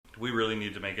We really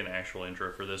need to make an actual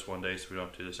intro for this one day so we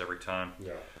don't do this every time.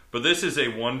 Yeah. But this is a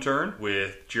one turn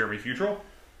with Jeremy Futrell.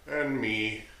 And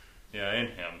me. Yeah, and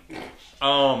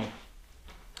him.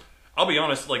 I'll be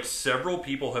honest, like several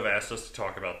people have asked us to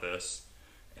talk about this,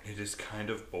 and it is kind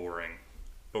of boring.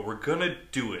 But we're gonna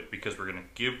do it because we're gonna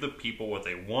give the people what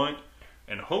they want,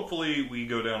 and hopefully we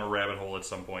go down a rabbit hole at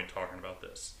some point talking about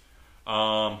this.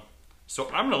 So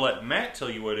I'm gonna let Matt tell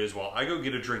you what it is while I go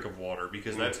get a drink of water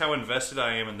because that's how invested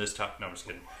I am in this topic. No, I'm just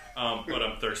kidding. But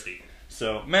I'm thirsty.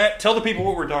 So Matt, tell the people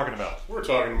what we're talking about. We're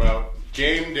talking about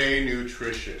game day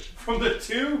nutrition. From the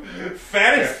two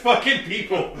fattest fucking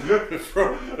people.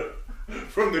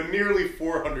 From the nearly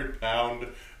 400-pound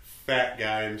fat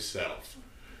guy himself.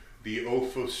 The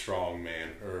Ofo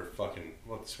Strongman. Or fucking,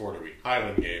 what sport are we?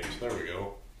 Highland Games. There we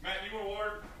go. Matt, you want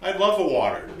water? I'd love a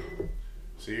water.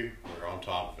 See? We're on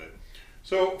top of it.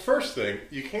 So, first thing,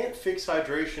 you can't fix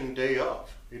hydration day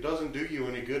of. It doesn't do you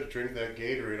any good to drink that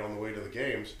Gatorade on the way to the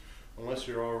games unless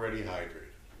you're already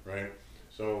hydrated, right?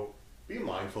 So, be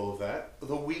mindful of that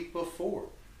the week before.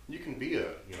 You can be a,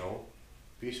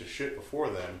 piece of shit before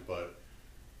then, but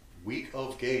week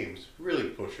of games, really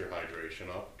push your hydration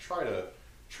up. Try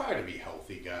to be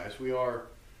healthy, guys. We are,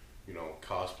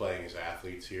 cosplaying as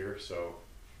athletes here, so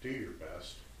do your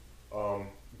best.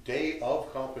 Day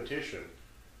of competition,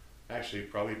 actually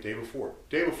probably day before.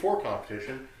 Day before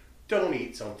competition, don't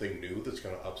eat something new that's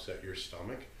going to upset your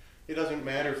stomach. It doesn't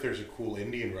matter if there's a cool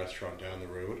Indian restaurant down the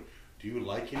road. Do you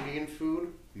like Indian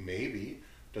food? Maybe.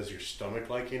 Does your stomach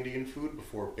like Indian food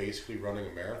before basically running a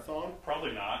marathon?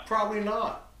 Probably not. Probably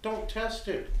not. Don't test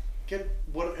it. Get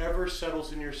whatever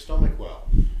settles in your stomach well.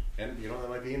 And, that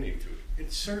might be Indian food.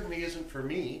 It certainly isn't for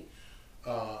me.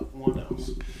 What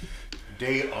else?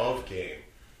 Day of game.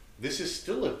 This is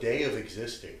still a day of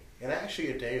existing. And actually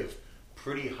a day of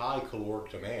pretty high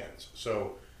caloric demands.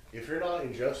 So, if you're not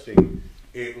ingesting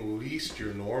at least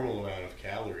your normal amount of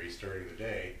calories during the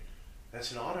day,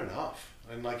 that's not enough.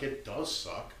 And it does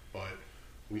suck, but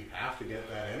we have to get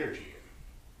that energy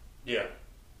in.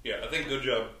 Yeah, I think good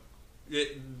job.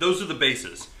 Those are the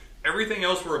bases. Everything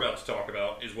else we're about to talk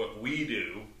about is what we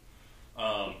do.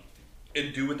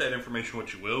 And do with that information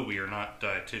what you will. We are not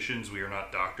dietitians. We are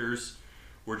not doctors.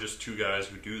 We're just two guys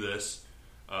who do this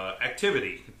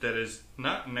activity. That is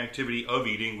not an activity of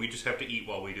eating. We just have to eat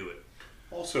while we do it.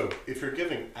 Also, if you're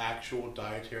giving actual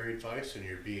dietary advice and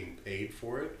you're being paid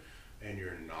for it, and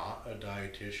you're not a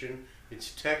dietitian,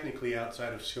 it's technically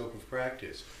outside of scope of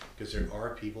practice because there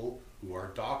are people who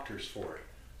are doctors for it.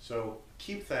 So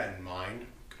keep that in mind,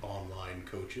 online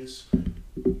coaches.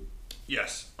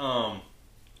 Yes.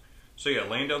 So yeah,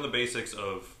 laying down the basics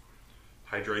of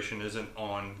hydration isn't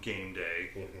on game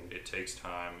day. Mm-hmm. It takes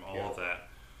time, all of that.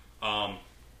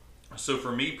 So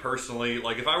for me personally,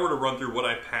 if I were to run through what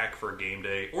I pack for a game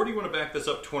day, or do you want to back this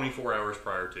up 24 hours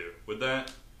prior to? Would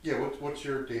that? Yeah, what's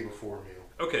your day before meal?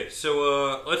 Okay,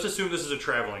 so let's assume this is a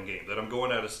traveling game, that I'm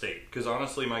going out of state. Because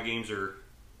honestly, my games are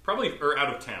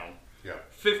out of town. Yeah.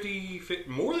 50,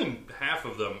 more than half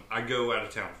of them I go out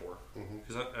of town for.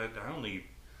 Because I only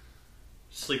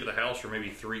sleep at the house for maybe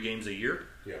 3 games a year.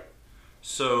 Yeah.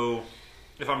 So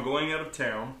if I'm going out of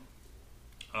town,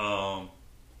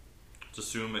 let's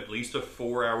assume at least a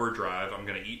 4-hour drive. I'm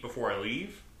going to eat before I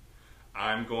leave.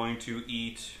 I'm going to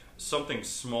eat something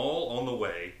small on the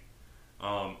way.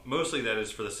 Mostly that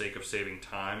is for the sake of saving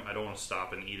time. I don't want to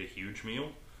stop and eat a huge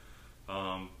meal.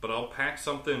 But I'll pack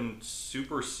something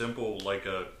super simple like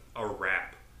a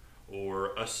wrap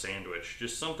or a sandwich.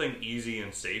 Just something easy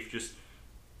and safe. Just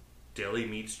deli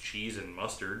meats, cheese, and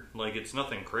mustard. It's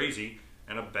nothing crazy.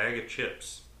 And a bag of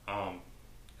chips. And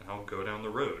I'll go down the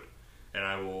road. And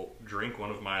I will drink one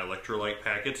of my electrolyte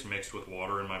packets mixed with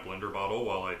water in my blender bottle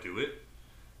while I do it.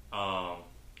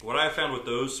 What I have found with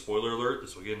those, spoiler alert,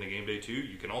 this will get into game day too,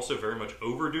 you can also very much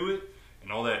overdo it,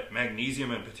 and all that magnesium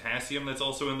and potassium that's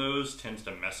also in those tends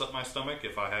to mess up my stomach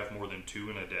if I have more than 2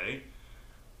 in a day.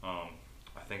 I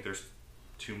think there's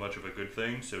too much of a good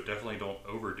thing, so definitely don't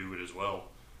overdo it as well.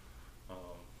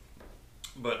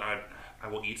 But I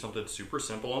will eat something super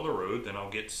simple on the road, then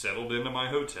I'll get settled into my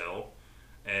hotel,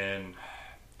 and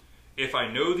if I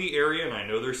know the area and I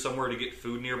know there's somewhere to get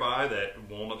food nearby that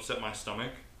won't upset my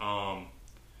stomach,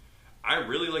 I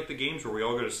really like the games where we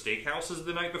all go to steakhouses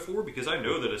the night before because I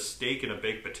know that a steak and a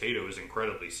baked potato is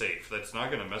incredibly safe. That's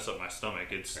not going to mess up my stomach.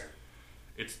 It's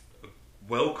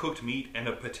well-cooked meat and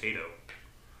a potato.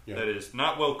 Yeah. That is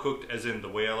not well-cooked as in the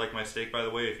way I like my steak, by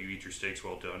the way. If you eat your steaks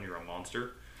well done, you're a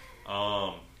monster.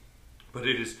 But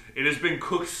it has been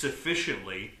cooked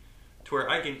sufficiently to where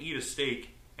I can eat a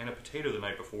steak and a potato the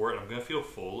night before, and I'm going to feel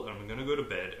full, and I'm going to go to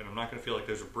bed, and I'm not going to feel like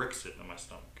there's a brick sitting in my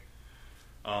stomach.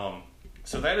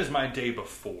 So that is my day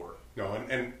before. No,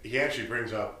 and he actually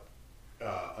brings up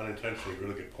unintentionally a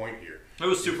really good point here. It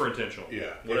was super intentional.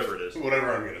 Yeah. Whatever it is.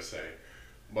 Whatever I'm going to say.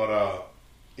 But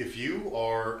if you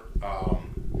are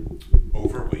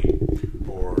overweight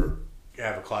or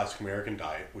have a classic American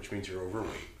diet, which means you're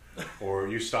overweight, or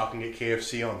you stop and get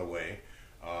KFC on the way,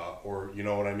 or you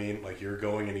know what I mean, like you're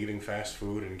going and eating fast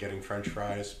food and getting French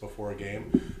fries before a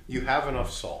game, you have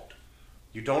enough salt.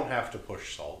 You don't have to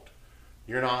push salt.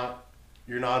 You're not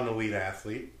an elite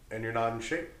athlete, and you're not in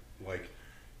shape. Like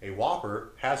a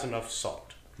Whopper has enough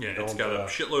salt. Yeah, it's got a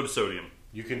shitload of sodium.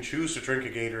 You can choose to drink a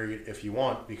Gatorade if you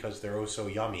want because they're oh so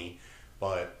yummy,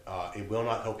 but it will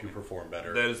not help you perform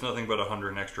better. That is nothing but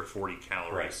 140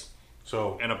 calories. Right.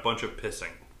 So and a bunch of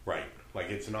pissing. Right. Like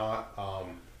it's not.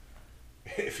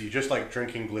 If you just like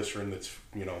drinking glycerin that's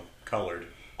colored,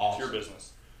 awesome. It's your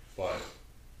business. But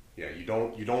yeah, you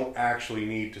don't actually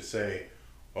need to say,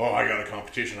 oh, I got a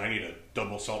competition, I need to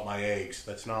double salt my eggs.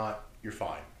 That's not. You're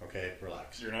fine. Okay,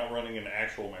 relax. You're not running an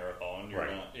actual marathon. You're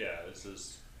right. not. Yeah, this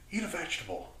is. Eat a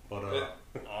vegetable. But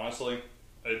honestly,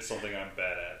 it's something I'm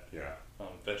bad at. Yeah.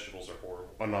 Vegetables are horrible.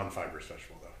 A non-fibrous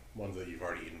vegetable though, ones that you've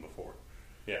already eaten before.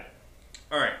 Yeah.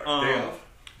 All right. Day of.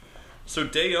 So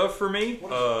day of for me,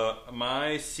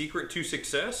 my secret to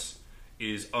success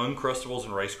is Uncrustables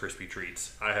and Rice Krispie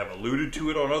treats. I have alluded to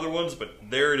it on other ones, but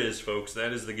there it is, folks.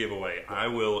 That is the giveaway. I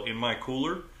will, in my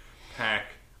cooler, pack,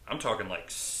 I'm talking like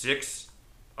 6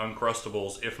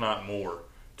 Uncrustables, if not more.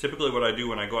 Typically what I do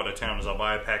when I go out of town is I'll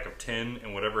buy a pack of 10,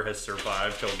 and whatever has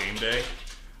survived till game day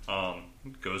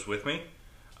goes with me.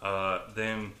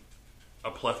 Then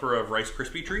a plethora of Rice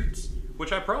Krispie treats,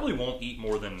 which I probably won't eat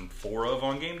more than 4 of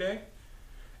on game day.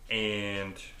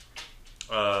 And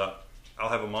I'll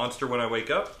have a Monster when I wake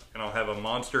up, and I'll have a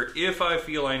Monster if I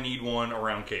feel I need one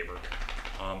around caber.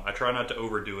 I try not to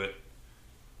overdo it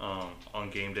on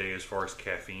game day as far as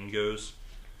caffeine goes.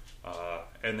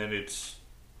 And then it's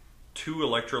 2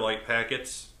 electrolyte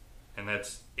packets, and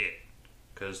that's it.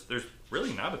 Because there's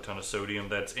really not a ton of sodium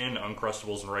that's in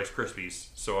Uncrustables and Rice Krispies,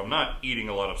 so I'm not eating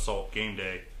a lot of salt game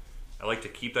day. I like to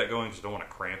keep that going because I don't want to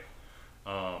cramp.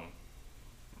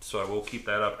 So I will keep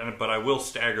that up, but I will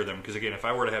stagger them because, again, if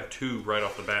I were to have 2 right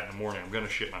off the bat in the morning, I'm going to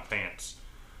shit my pants.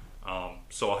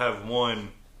 So I'll have one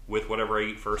with whatever I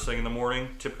eat first thing in the morning.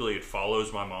 Typically it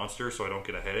follows my Monster so I don't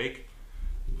get a headache.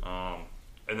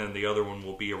 And then the other one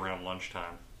will be around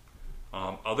lunchtime.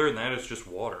 Other than that, it's just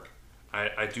water.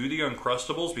 I do the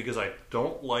Uncrustables because I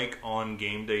don't like on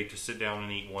game day to sit down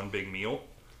and eat one big meal.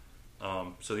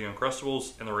 So the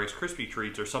Uncrustables and the Rice Krispie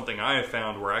treats are something I have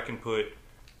found where I can put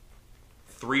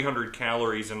 300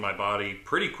 calories in my body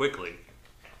pretty quickly,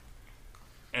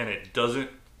 and it doesn't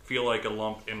feel like a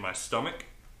lump in my stomach.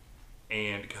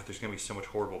 And God, there's gonna be so much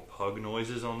horrible pug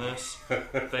noises on this.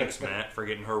 Thanks, Matt, for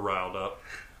getting her riled up.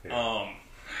 Yeah.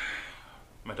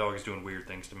 My dog is doing weird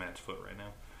things to Matt's foot right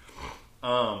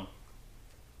now.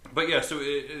 But yeah, so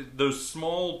those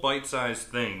small bite-sized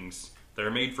things that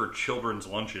are made for children's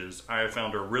lunches, I have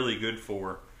found are really good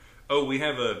for, oh, we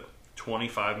have a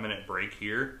 25-minute break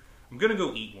here. I'm going to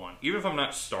go eat one, even if I'm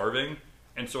not starving.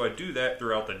 And so I do that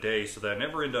throughout the day so that I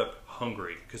never end up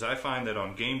hungry. Because I find that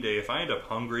on game day, if I end up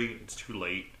hungry, it's too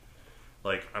late.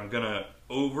 Like, I'm going to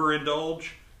overindulge,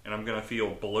 and I'm going to feel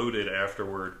bloated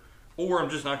afterward. Or I'm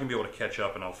just not going to be able to catch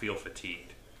up, and I'll feel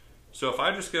fatigued. So if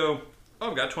I just go, oh,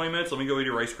 I've got 20 minutes, let me go eat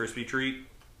a Rice Krispie treat.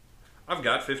 I've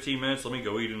got 15 minutes, let me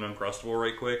go eat an Uncrustable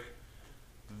right quick.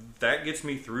 That gets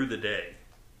me through the day.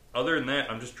 Other than that,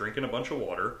 I'm just drinking a bunch of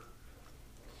water.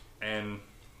 And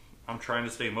I'm trying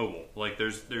to stay mobile. Like,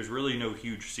 there's really no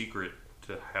huge secret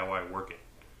to how I work it.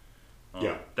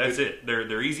 Yeah. That's it.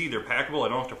 They're easy, they're packable, I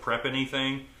don't have to prep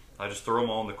anything. I just throw them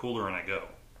all in the cooler and I go.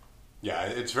 Yeah,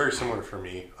 it's very similar for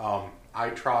me. I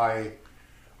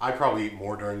probably eat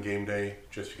more during game day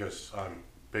just because I'm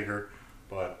bigger,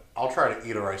 but I'll try to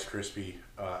eat a Rice Krispie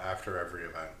after every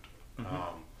event,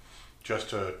 just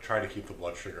to try to keep the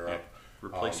blood sugar up.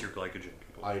 Replace your glycogen.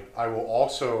 I will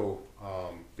also,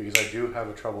 because I do have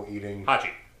a trouble eating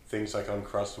Hachi. Things like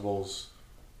Uncrustables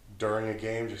during a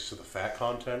game, just so the fat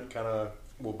content kind of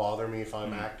will bother me if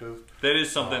I'm active. That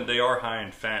is something, they are high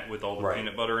in fat with all the right.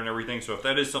 peanut butter and everything, so if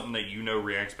that is something that you know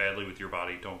reacts badly with your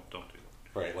body, don't do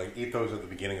that. Right, like eat those at the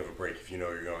beginning of a break if you know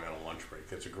you're going on a lunch break.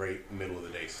 It's a great middle of the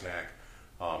day snack.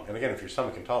 And again, if your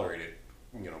stomach can tolerate it,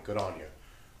 good on you.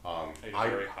 It's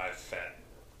very high fat.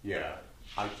 Yeah.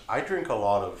 I drink a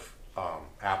lot of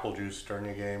apple juice during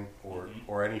a game,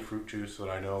 or any fruit juice that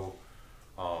I know,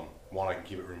 one, I can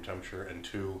keep it room temperature, and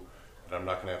 2, that I'm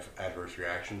not going to have adverse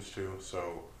reactions to.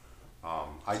 So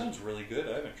sounds really good.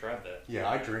 I haven't tried that. Yeah,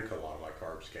 I drink a lot of my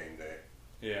carbs game day.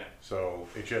 Yeah. So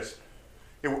it just,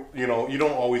 you know, you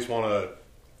don't always want to,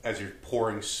 as you're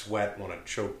pouring sweat, want to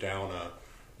choke down a,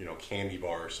 you know, candy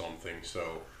bar or something.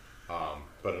 So,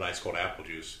 but a nice cold apple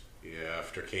juice, yeah,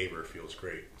 after caber feels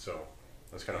great. So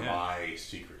that's kind of my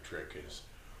secret trick is,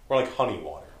 or like honey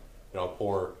water. You know, I'll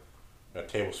pour a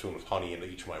tablespoon of honey into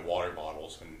each of my water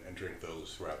bottles and drink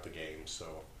those throughout the game. So,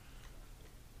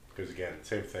 because again,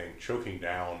 same thing, choking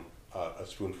down a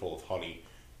spoonful of honey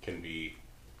can be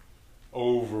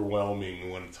overwhelming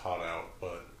when it's hot out,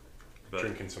 but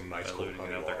drinking some nice cold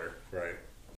honey water, right?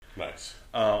 Nice.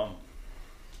 All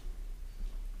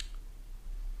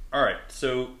right,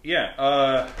 so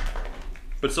yeah,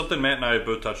 but something Matt and I have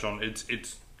both touched on,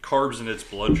 it's carbs and it's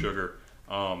blood sugar.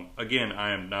 Again,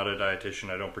 I am not a dietitian.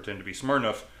 I don't pretend to be smart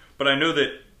enough, but I know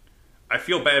that I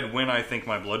feel bad when I think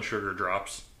my blood sugar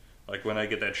drops, like when I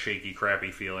get that shaky,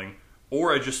 crappy feeling,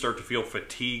 or I just start to feel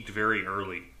fatigued very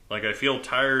early. Like I feel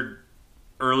tired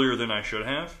earlier than I should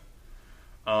have,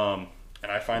 and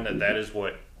I find that is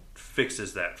what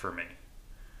fixes that for me.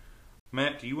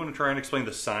 Matt, do you want to try and explain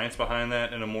the science behind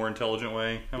that in a more intelligent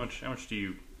way? How much do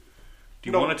you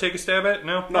want to take a stab at?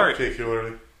 No, not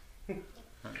particularly.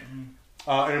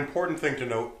 An important thing to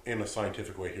note in a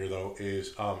scientific way here, though,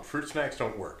 is fruit snacks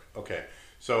don't work. Okay,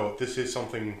 so this is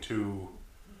something to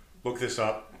look this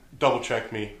up, double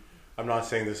check me. I'm not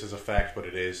saying this is a fact, but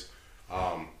it is.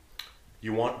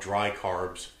 You want dry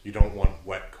carbs, you don't want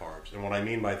wet carbs. And what I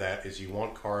mean by that is you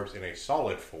want carbs in a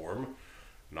solid form,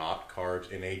 not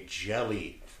carbs in a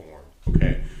jelly form.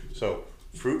 Okay, so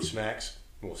fruit snacks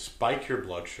will spike your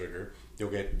blood sugar.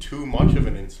 You'll get too much of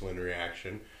an insulin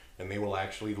reaction, and they will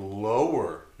actually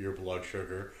lower your blood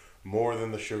sugar more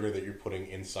than the sugar that you're putting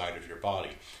inside of your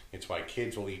body. It's why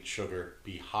kids will eat sugar,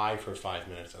 be high for 5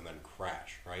 minutes, and then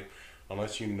crash, right?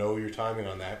 Unless you know your timing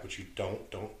on that, which you don't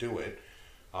do it.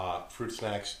 Fruit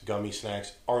snacks, gummy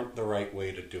snacks aren't the right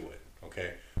way to do it,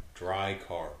 okay? Dry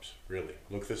carbs, really.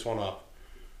 Look this one up.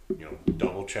 You know,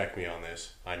 double check me on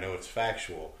this. I know it's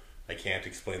factual. I can't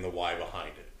explain the why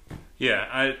behind it. Yeah,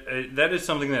 I that is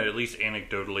something that at least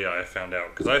anecdotally I have found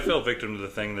out, because I fell victim to the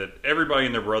thing that everybody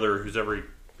and their brother who's ever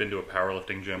been to a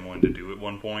powerlifting gym wanted to do at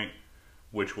one point,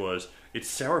 which was, it's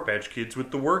Sour Patch Kids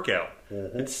with the workout.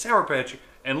 Mm-hmm. It's Sour Patch.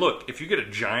 And look, if you get a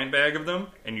giant bag of them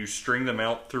and you string them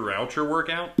out throughout your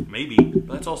workout, maybe,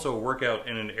 but that's also a workout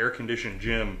in an air-conditioned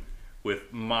gym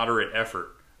with moderate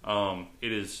effort.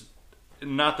 It is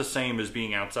not the same as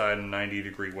being outside in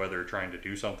 90-degree weather trying to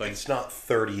do something. It's not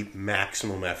 30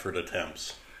 maximum effort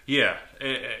attempts. Yeah,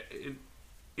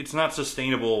 it's not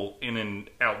sustainable in an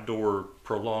outdoor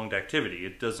prolonged activity.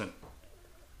 It doesn't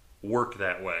work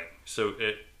that way. So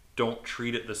don't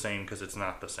treat it the same because it's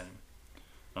not the same.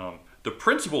 The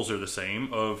principles are the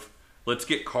same of let's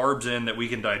get carbs in that we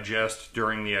can digest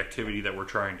during the activity that we're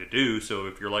trying to do. So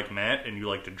if you're like Matt and you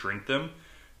like to drink them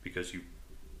because you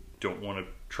don't want to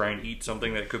try and eat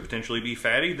something that could potentially be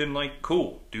fatty, then like,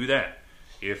 cool, do that.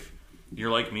 If you're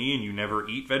like me and you never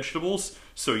eat vegetables,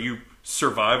 so you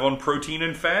survive on protein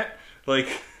and fat,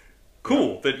 like,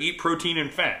 cool, then eat protein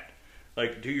and fat.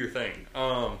 Like, do your thing.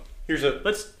 How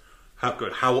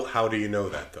do you know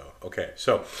that though? Okay,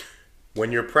 so when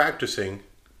you're practicing,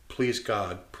 please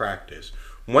God, practice.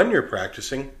 When you're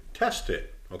practicing, test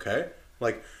it, okay?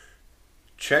 Like,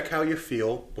 check how you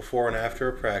feel before and after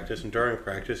a practice and during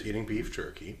practice eating beef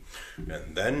jerky.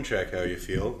 And then check how you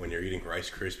feel when you're eating Rice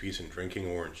Krispies and drinking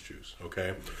orange juice,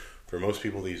 okay? For most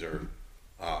people, these are,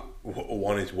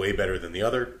 one is way better than the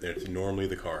other. It's normally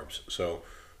the carbs. So,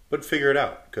 but figure it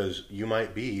out, because you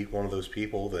might be one of those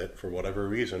people that, for whatever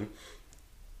reason,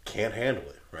 can't handle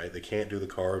it, right? They can't do the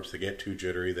carbs. They get too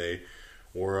jittery. They're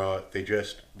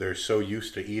so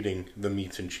used to eating the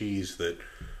meats and cheese that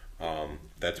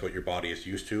that's what your body is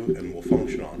used to and will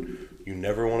function on. You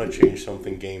never want to change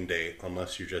something game day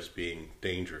unless you're just being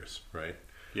dangerous, right?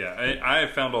 Yeah, I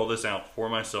have found all this out for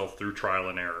myself through trial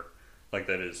and error. Like,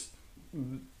 that is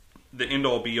the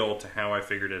end-all be-all to how I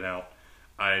figured it out.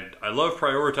 I love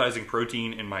prioritizing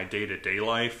protein in my day-to-day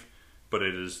life, but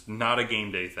it is not a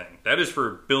game day thing. That is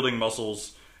for building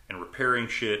muscles and repairing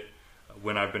shit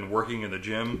when I've been working in the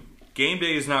gym. Game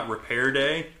day is not repair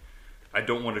day. I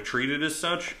don't want to treat it as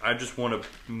such. I just want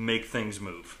to make things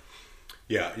move.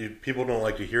 Yeah, people don't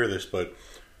like to hear this, but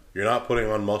you're not putting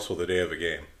on muscle the day of a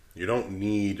game. You don't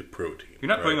need protein. You're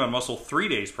not putting on muscle 3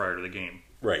 days prior to the game.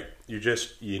 Right. You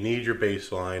need your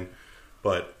baseline,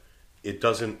 but it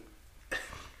doesn't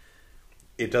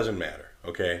matter,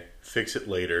 okay? Fix it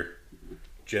later.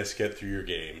 Just get through your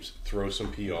games. Throw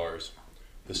some PRs.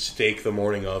 The steak the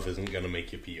morning of isn't going to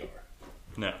make you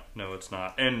PR. No, it's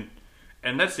not. And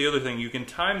that's the other thing. You can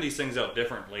time these things out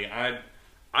differently.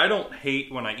 I don't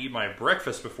hate when I eat my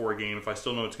breakfast before a game if I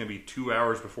still know it's going to be 2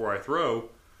 hours before I throw.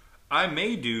 I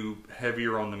may do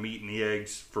heavier on the meat and the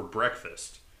eggs for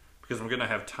breakfast because I'm going to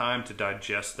have time to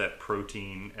digest that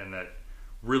protein and that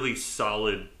really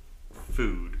solid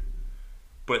food.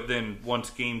 But then once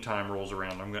game time rolls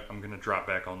around, I'm going to drop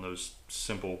back on those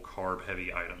simple carb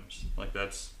heavy items. Like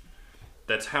that's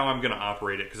how I'm going to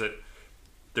operate it because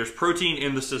there's protein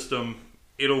in the system.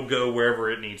 It'll go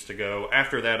wherever it needs to go.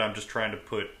 After that, I'm just trying to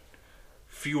put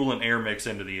fuel and air mix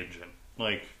into the engine.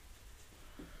 Like,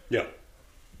 yeah.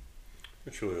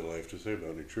 That's really all I have to say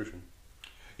about nutrition.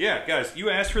 Yeah, guys,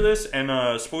 you asked for this,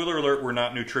 and spoiler alert, we're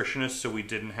not nutritionists, so we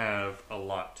didn't have a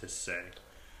lot to say.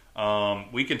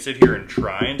 We can sit here and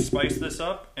try and spice this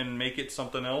up and make it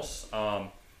something else.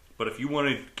 But if you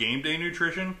wanted game day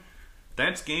nutrition,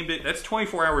 that's game day. That's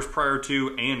 24 hours prior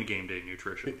to and game day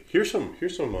nutrition. Here's some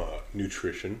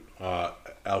nutrition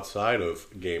outside of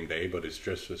game day, but it's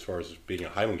just as far as being a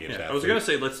Highland Games athlete. I was gonna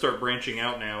say let's start branching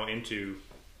out now into.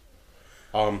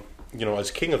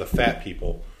 As king of the fat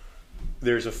people,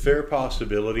 there's a fair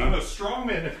possibility. I'm a strong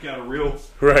man if you got a real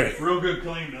good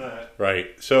claim to that.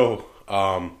 Right. So,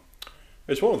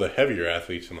 as one of the heavier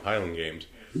athletes in the Highland Games,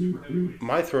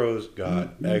 my throws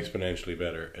got exponentially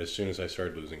better as soon as I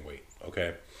started losing weight.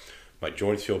 Okay, my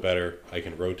joints feel better. I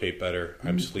can rotate better.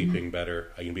 I'm sleeping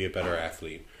better. I can be a better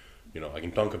athlete. I can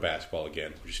dunk a basketball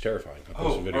again, which is terrifying.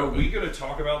 Are we going to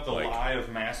talk about the lie of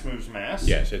mass moves mass?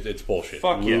 Yes, it's bullshit.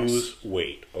 Fuck Lose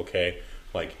weight, okay?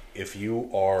 Like, if you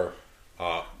are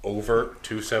over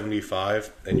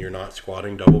 275 and you're not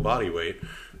squatting double body weight,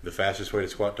 the fastest way to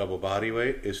squat double body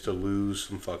weight is to lose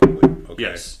some fucking weight, okay?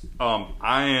 Yes.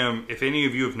 I am, if any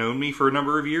of you have known me for a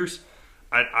number of years,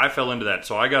 I fell into that.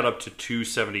 So I got up to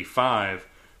 275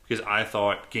 because I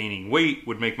thought gaining weight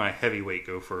would make my heavyweight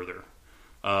go further.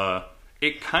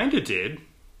 It kind of did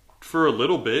for a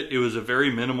little bit. It was a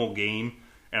very minimal gain,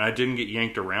 and I didn't get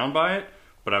yanked around by it,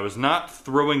 but I was not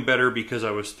throwing better because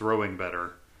I was throwing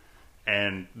better.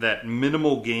 And that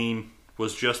minimal gain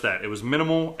was just that. It was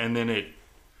minimal, and then it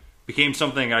became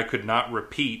something I could not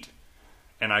repeat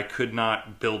and I could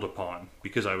not build upon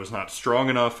because I was not strong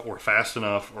enough or fast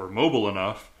enough or mobile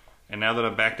enough. And now that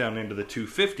I'm back down into the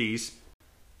 250s,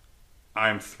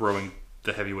 I'm throwing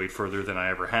the heavyweight further than I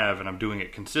ever have, and I'm doing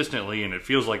it consistently, and it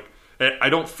feels like I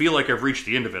don't feel like I've reached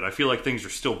the end of it. I feel like things are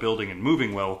still building and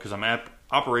moving well because I'm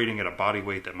operating at a body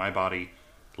weight that my body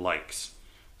likes,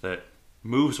 that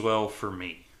moves well for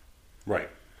me. Right.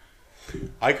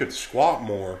 I could squat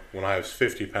more when I was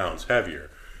 50 pounds heavier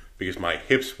because my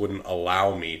hips wouldn't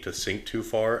allow me to sink too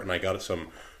far, and I got some,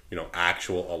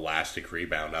 actual elastic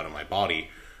rebound out of my body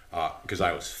because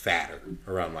I was fatter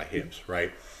around my hips,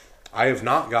 right? I have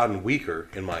not gotten weaker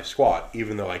in my squat,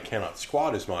 even though I cannot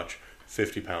squat as much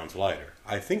 50 pounds lighter.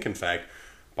 I think, in fact,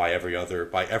 by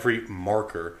every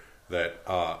marker that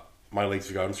my legs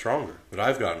have gotten stronger, that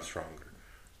I've gotten stronger.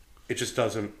 It just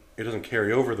doesn't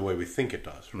carry over the way we think it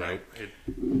does, right?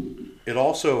 No, it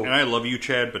also... And I love you,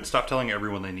 Chad, but stop telling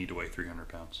everyone they need to weigh 300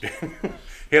 pounds.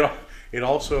 It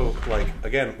also,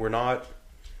 again, we're not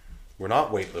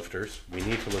weightlifters. We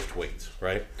need to lift weights,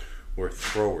 right? We're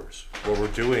throwers. What we're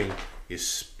doing is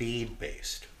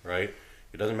speed-based, right?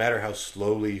 It doesn't matter how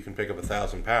slowly you can pick up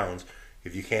 1,000 pounds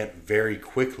if you can't very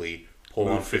quickly pull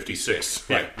on 56.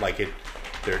 Yeah. Right?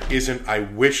 There isn't... I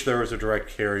wish there was a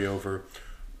direct carryover.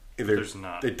 There's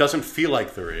not. It doesn't feel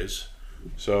like there is.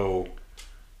 So,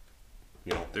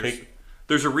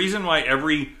 there's a reason why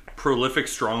every prolific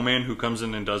strongman who comes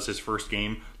in and does his first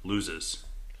game loses.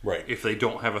 Right. If they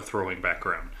don't have a throwing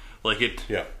background.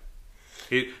 Yeah.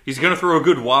 He's going to throw a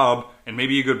good wob and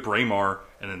maybe a good Braemar,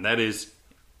 and then that is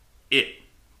it.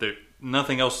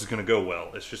 Nothing else is going to go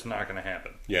well. It's just not going to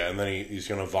happen. Yeah, and then he's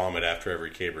going to vomit after every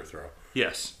caber throw.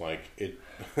 Yes.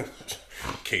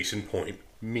 Case in point,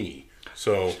 me.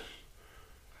 So,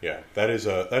 yeah, that's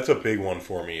a big one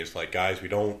for me. It's guys, we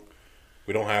don't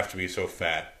have to be so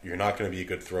fat. You're not going to be a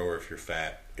good thrower if you're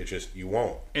fat. It's just, you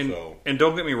won't. And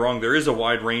don't get me wrong, there is a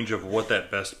wide range of what that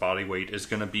best body weight is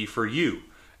going to be for you.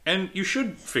 And you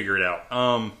should figure it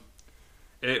out.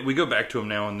 We go back to him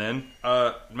now and then.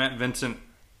 Matt Vincent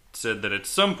said that at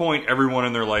some point, everyone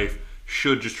in their life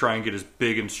should just try and get as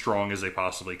big and strong as they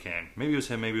possibly can. Maybe it was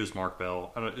him, maybe it was Mark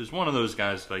Bell. It was one of those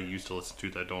guys that I used to listen to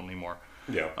that I don't anymore.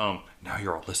 Yeah. Now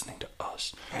you're all listening to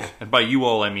us. And by you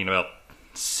all, I mean about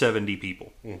 70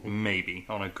 people, maybe,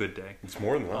 on a good day. It's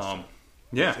more than last time.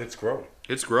 Yeah. It's growing.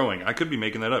 It's growing. I could be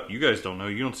making that up. You guys don't know.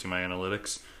 You don't see my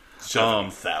analytics.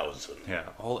 7,000. Yeah,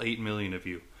 all 8 million of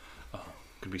you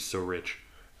could be so rich.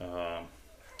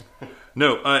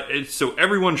 No, so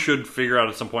everyone should figure out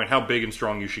at some point how big and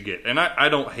strong you should get. And I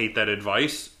don't hate that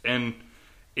advice. And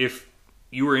if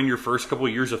you were in your first couple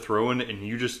of years of throwing and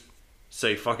you just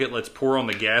say, fuck it, let's pour on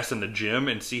the gas in the gym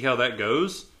and see how that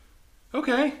goes,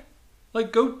 okay.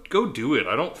 Like, go do it.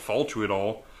 I don't fault you at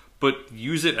all. But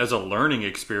use it as a learning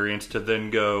experience to then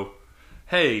go,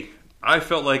 hey, I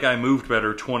felt like I moved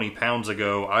better 20 pounds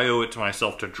ago. I owe it to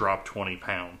myself to drop 20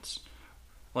 pounds.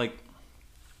 Like,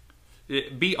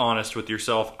 be honest with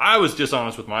yourself. I was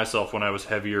dishonest with myself when I was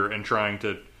heavier and trying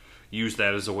to use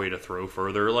that as a way to throw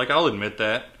further. Like, I'll admit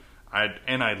that.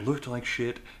 I looked like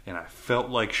shit, and I felt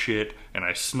like shit, and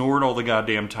I snored all the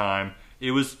goddamn time.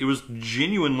 It was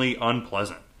genuinely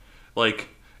unpleasant. Like,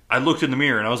 I looked in the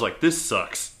mirror and I was like, this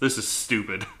sucks. This is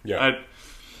stupid. Yeah.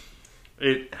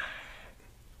 It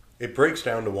breaks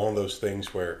down to one of those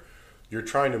things where you're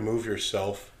trying to move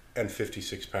yourself and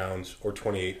 56 pounds or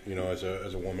 28, as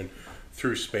a woman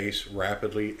through space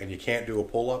rapidly, and you can't do a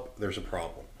pull-up, there's a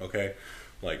problem, okay?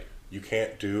 Like, you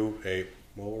can't do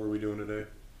what were we doing today?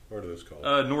 What are those called?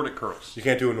 Nordic curls. You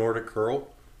can't do a Nordic curl?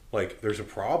 Like, there's a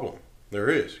problem. There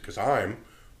is, because I'm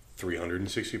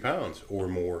 360 pounds or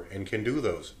more and can do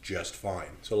those just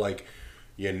fine. So, like,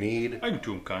 I can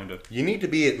do them, kind of. You need to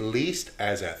be at least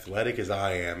as athletic as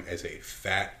I am as a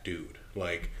fat dude.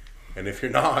 Like, and if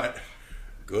you're not,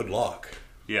 good luck.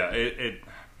 Yeah,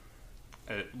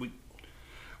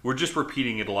 we're just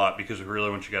repeating it a lot because we really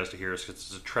want you guys to hear us, because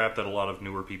it's a trap that a lot of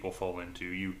newer people fall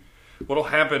into. What'll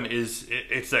happen is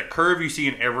it's that curve you see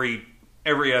in every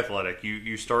athletic.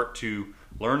 You start to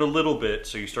learn a little bit,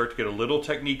 so you start to get a little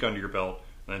technique under your belt,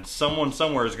 and then someone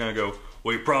somewhere is going to go,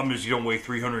 well, your problem is you don't weigh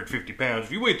 350 pounds.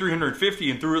 If you weigh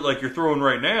 350 and threw it like you're throwing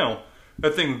right now,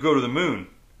 that thing would go to the moon.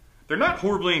 They're not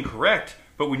horribly incorrect,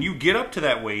 but when you get up to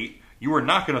that weight, you are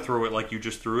not going to throw it like you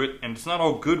just threw it, and it's not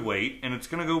all good weight, and it's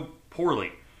going to go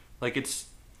poorly. Like,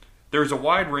 there's a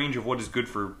wide range of what is good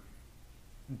for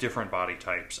different body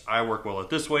types. I work well at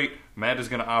this weight. Matt is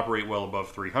going to operate well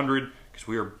above 300 because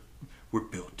we're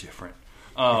built different.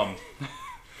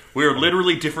 We are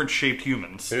literally different shaped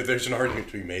humans. There's an argument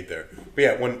to be made there. But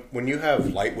yeah, when you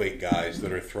have lightweight guys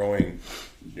that are throwing,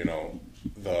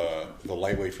 the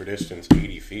lightweight for distance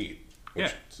 80 feet,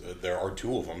 which there are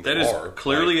two of them that is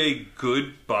clearly a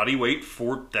good body weight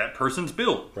for that person's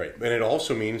build. Right. And it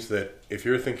also means that if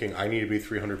you're thinking, I need to be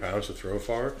 300 pounds to throw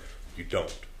far, you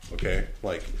don't. Okay?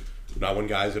 Like, not when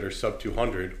guys that are sub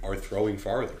 200 are throwing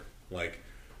farther. Like,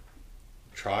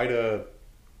 try to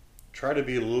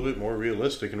be a little bit more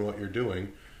realistic in what you're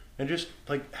doing, and just,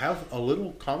 like, have a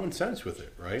little common sense with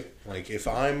it, right? Like,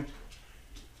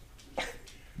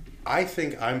 I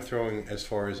think I'm throwing as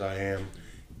far as I am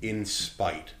in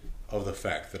spite of the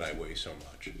fact that I weigh so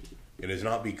much. It is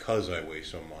not because I weigh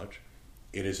so much.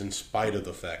 It is in spite of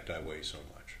the fact I weigh so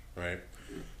much, right?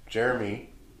 Jeremy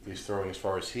is throwing as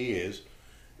far as he is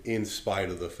in spite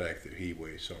of the fact that he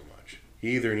weighs so much.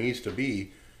 He either needs to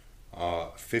be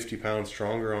 50 pounds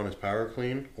stronger on his power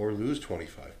clean or lose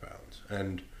 25 pounds.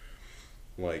 And,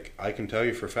 like, I can tell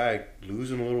you for a fact,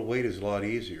 losing a little weight is a lot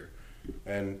easier.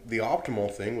 And the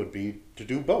optimal thing would be to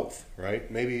do both,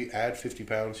 right? Maybe add 50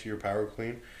 pounds to your power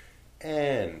clean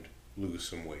and lose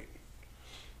some weight.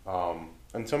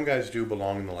 And some guys do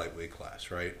belong in the lightweight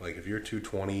class, right? Like, if you're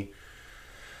 220,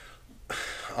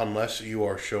 unless you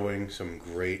are showing some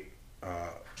great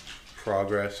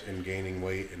progress in gaining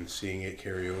weight and seeing it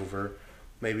carry over,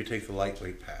 maybe take the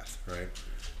lightweight path, right?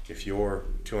 If you're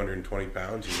 220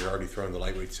 pounds and you're already throwing the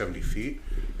lightweight 70 feet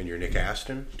and you're Nick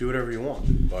Aston, do whatever you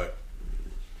want. But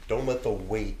don't let the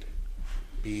weight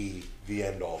be the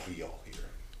end-all, be-all here.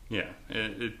 Yeah,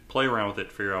 play around with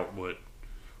it, figure out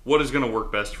what is going to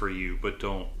work best for you, but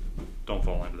don't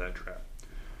fall into that trap.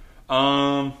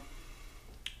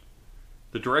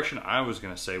 The direction I was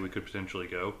going to say we could potentially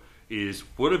go is,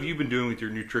 what have you been doing with your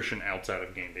nutrition outside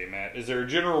of game day, Matt? Is there a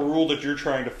general rule that you're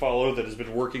trying to follow that has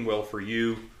been working well for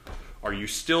you? Are you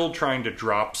still trying to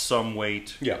drop some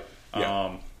weight? Yeah.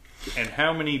 And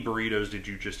how many burritos did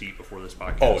you just eat before this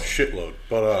podcast? Oh, a shitload.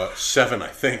 But 7, I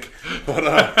think. But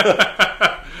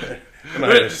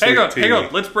hang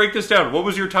on. Let's break this down. What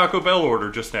was your Taco Bell order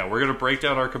just now? We're going to break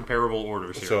down our comparable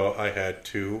orders here. So I had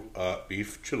 2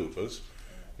 beef chalupas.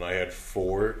 And I had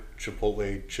 4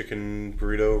 Chipotle chicken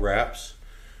burrito wraps.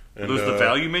 And, are those the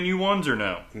value menu ones or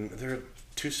no? They're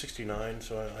 $2.69,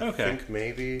 so I think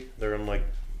maybe they're in, like,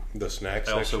 the snack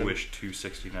section. I also wish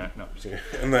 $2.69. No.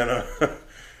 And then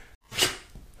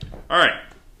all right.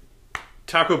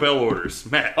 Taco Bell orders.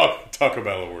 Matt. Taco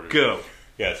Bell orders. Go.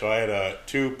 Yeah, so I had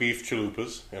 2 beef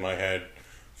chalupas, and I had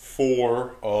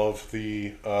 4 of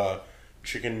the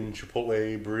chicken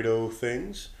Chipotle burrito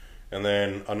things. And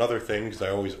then another thing, because I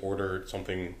always order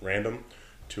something random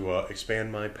to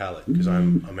expand my palate, because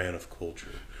I'm a man of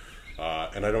culture.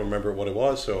 And I don't remember what it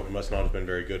was, so it must not have been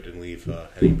very good. Didn't leave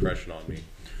any impression on me.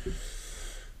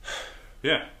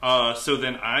 Yeah. So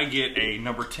then I get a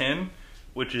number 10,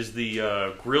 which is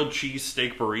the grilled cheese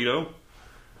steak burrito.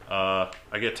 I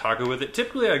get taco with it.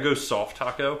 Typically I go soft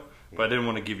taco, but I didn't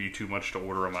want to give you too much to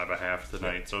order on my behalf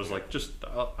tonight. So I was like,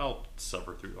 I'll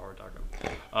suffer through the hard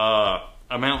taco.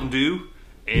 A Mountain Dew,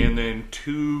 and then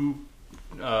 2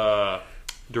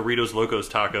 Doritos Locos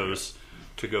tacos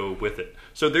to go with it.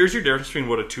 So there's your difference between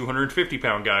what a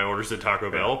 250-pound guy orders at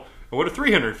Taco Bell and what a 350-pound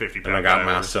guy orders at Taco Bell. And I got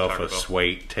myself a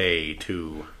sweet tea,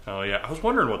 too. Oh, yeah. I was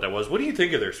wondering what that was. What do you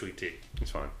think of their sweet tea?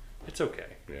 It's fine. It's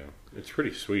okay. Yeah. It's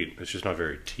pretty sweet. It's just not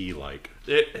very tea-like.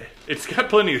 It's got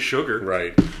plenty of sugar.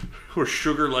 Right. Or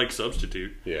sugar-like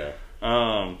substitute. Yeah.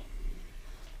 All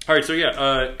right, so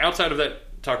yeah, outside of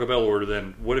that Taco Bell order,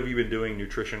 then, what have you been doing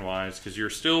nutrition-wise? Because you're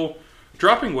still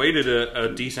dropping weight at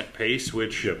a decent pace,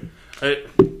 which, Yep.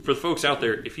 For the folks out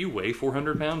there, if you weigh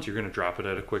 400 pounds, you're going to drop it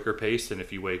at a quicker pace than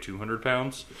if you weigh 200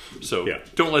 pounds. So Yeah.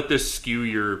 don't let this skew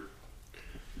your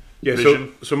Yeah,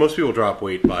 vision. so most people drop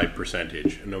weight by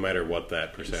percentage, no matter what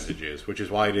that percentage is, which is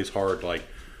why it is hard, like,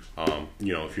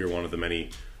 if you're one of the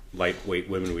many lightweight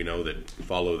women we know that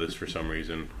follow this for some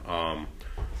reason.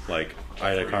 Like, I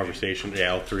had a conversation,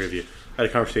 all 3 of you, I had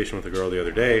a conversation with a girl the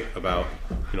other day about,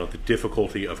 the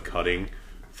difficulty of cutting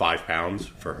 5 pounds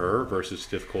for her versus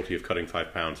difficulty of cutting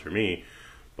 5 pounds for me,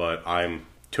 but I'm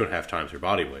 2.5 times her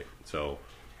body weight. So,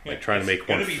 like, trying to make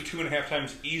one. It's going to be 2.5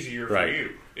 times easier for Right.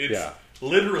 you. It's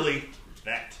literally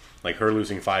that. Like, her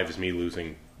losing 5 is me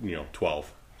losing,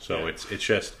 12. So it's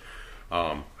just,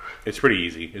 it's pretty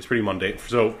easy. It's pretty mundane.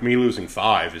 So me losing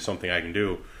 5 is something I can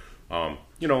do,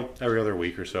 every other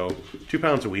week or so. 2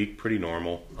 pounds a week, pretty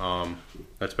normal.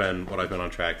 That's been what I've been on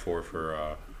track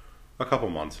for a couple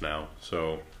months now.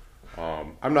 So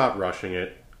I'm not rushing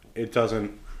it.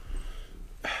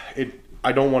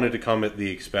 I don't want it to come at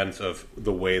the expense of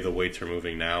the way the weights are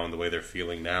moving now and the way they're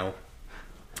feeling now.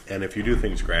 And if you do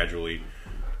things gradually,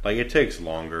 like, it takes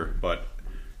longer, but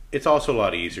it's also a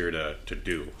lot easier to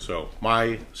do. So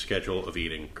my schedule of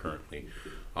eating currently,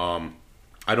 I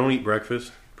don't eat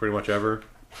breakfast pretty much ever,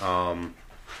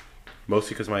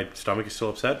 mostly because my stomach is still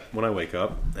upset when I wake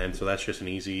up, and so that's just an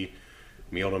easy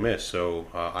meal to miss. So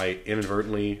I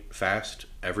inadvertently fast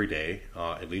every day,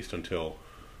 at least until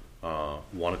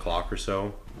 1 o'clock or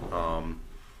so,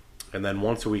 and then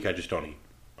once a week I just don't eat.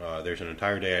 There's an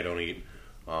entire day I don't eat,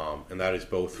 and that is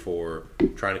both for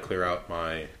trying to clear out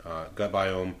my gut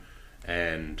biome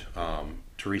and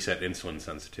to reset insulin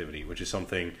sensitivity, which is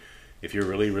something, if you're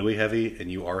really, really heavy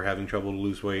and you are having trouble to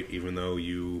lose weight, even though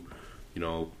you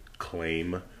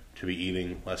claim to be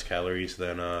eating less calories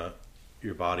than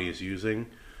your body is using,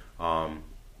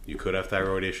 you could have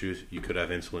thyroid issues, you could have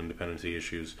insulin dependency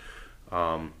issues.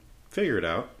 Figure it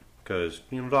out, because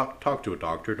talk to a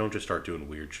doctor. Don't just start doing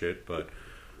weird shit. But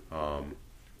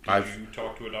you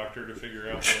talk to a doctor to figure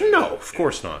out? No, of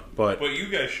course not. But you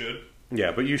guys should.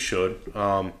 Yeah, but you should.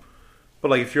 But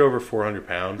like, if you're over 400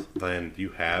 pounds, then you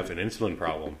have an insulin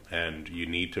problem, and you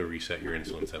need to reset your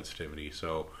insulin sensitivity.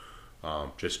 So,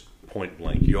 just point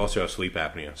blank. You also have sleep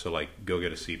apnea, so like, go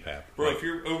get a CPAP. Bro, if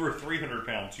you're over 300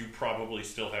 pounds, you probably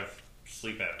still have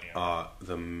sleep apnea.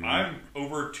 I'm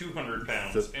over 200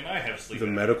 pounds, and I have sleep apnea.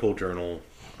 The medical journal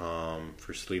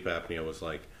for sleep apnea was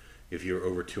like, if you're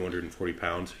over 240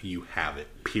 pounds, you have it.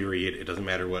 Period. It doesn't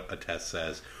matter what a test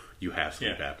says. You have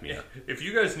sleep apnea. If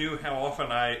you guys knew how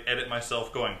often I edit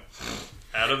myself going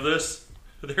out of this,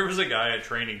 there was a guy at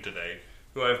training today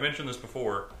who, I've mentioned this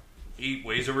before, he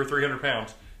weighs over 300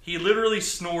 pounds. He literally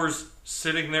snores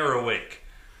sitting there awake.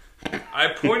 I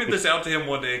pointed this out to him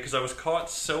one day because I was caught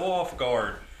so off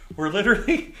guard. We're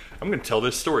literally, I'm going to tell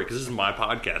this story because this is my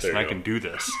podcast and I can do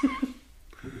this.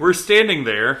 We're standing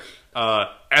there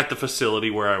at the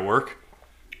facility where I work,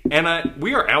 and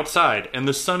we are outside, and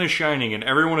the sun is shining, and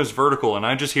everyone is vertical, and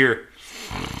I just hear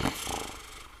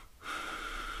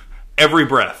every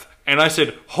breath. And I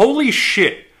said, holy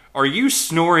shit, are you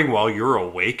snoring while you're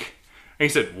awake? And he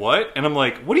said, what? And I'm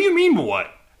like, what do you mean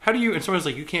what? How do you? And someone's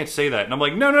like, you can't say that. And I'm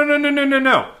like,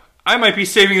 no. I might be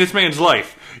saving this man's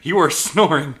life. You are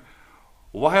snoring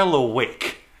while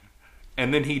awake.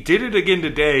 And then he did it again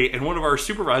today, and one of our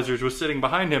supervisors was sitting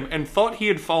behind him and thought he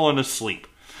had fallen asleep.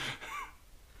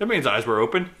 That man's eyes were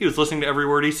open. He was listening to every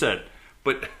word he said.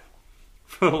 But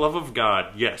for the love of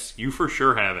God, yes, you for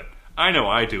sure have it. I know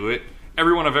I do it.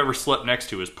 Everyone I've ever slept next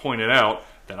to has pointed out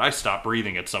that I stop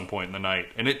breathing at some point in the night,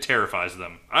 and it terrifies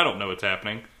them. I don't know what's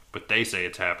happening, but they say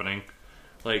it's happening.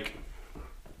 Like,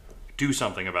 do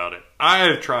something about it. I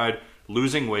have tried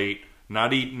losing weight,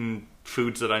 not eating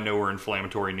foods that I know are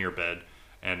inflammatory near bed,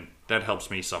 and that helps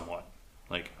me somewhat.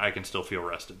 Like, I can still feel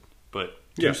rested, but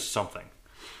do something.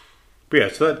 But yeah,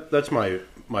 so that's my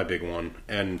big one,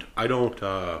 and I don't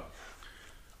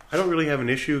really have an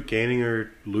issue gaining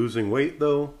or losing weight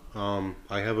though.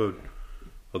 I have a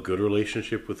good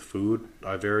relationship with food.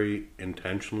 I very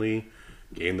intentionally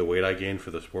gained the weight I gained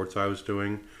for the sports I was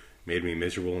doing. Made me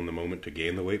miserable in the moment to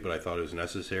gain the weight, but I thought it was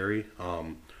necessary.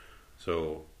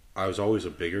 So I was always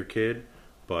a bigger kid,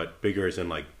 but bigger as in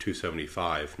like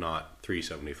 275, not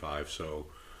 375. So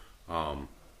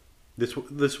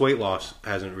this weight loss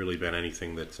hasn't really been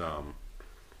anything that's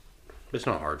it's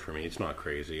not hard for me. It's not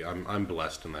crazy. I'm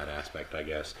blessed in that aspect, I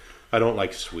guess. I don't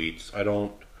like sweets. I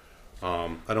don't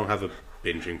have a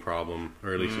binging problem,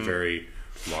 or at least a very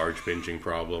large binging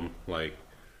problem. Like,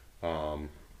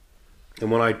 and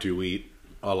when I do eat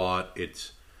a lot,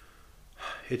 it's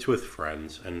with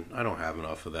friends, and I don't have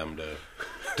enough of them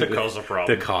to cause a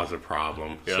problem. To cause a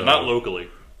problem. Yeah, so, not locally.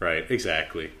 Right,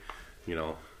 exactly. You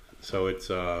know, so it's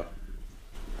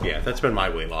that's been my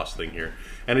weight loss thing here,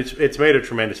 and it's made a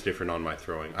tremendous difference on my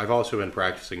throwing. I've also been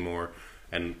practicing more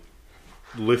and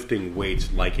lifting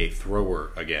weights like a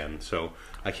thrower again. So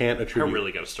I can't attribute. I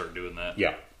really got to start doing that.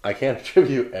 Yeah, I can't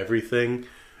attribute everything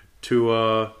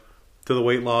to the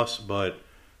weight loss, but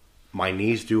my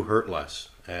knees do hurt less,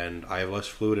 and I have less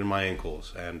fluid in my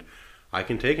ankles, and I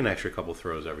can take an extra couple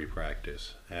throws every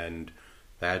practice, and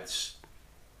that's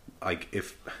like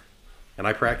and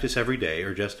I practice every day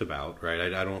or just about,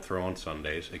 right? I don't throw on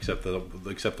Sundays except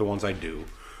the ones I do.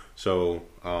 So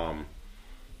 5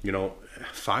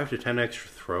 to 10 extra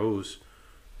throws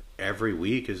every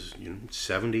week is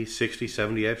 70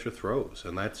 extra throws,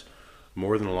 and that's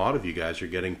more than a lot of you guys are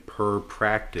getting per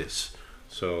practice.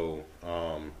 So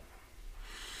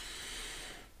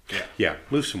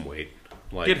lose some weight.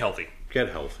 Like, get healthy.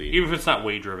 Even if it's not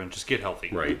weight driven, just get healthy.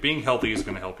 Right. Being healthy is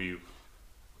going to help you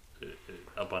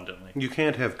abundantly. You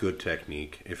can't have good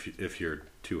technique if you're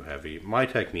too heavy. My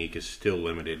technique is still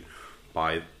limited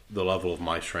by the level of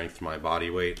my strength, my body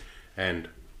weight, and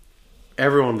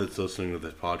everyone that's listening to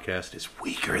this podcast is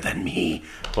weaker than me.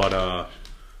 But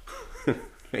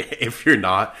if you're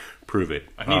not, prove it.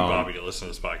 I need Bobby to listen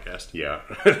to this podcast. Yeah,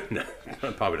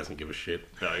 Bobby doesn't give a shit.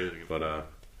 No, he doesn't give a shit.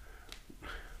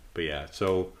 But yeah,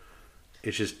 so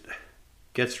it's just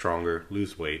get stronger,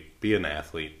 lose weight, be an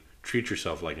athlete, treat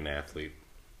yourself like an athlete.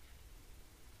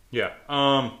 Yeah.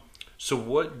 So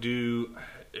what do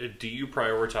you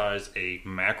prioritize a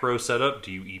macro setup?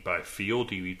 Do you eat by feel?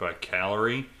 Do you eat by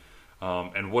calorie?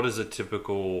 And what is a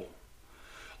typical,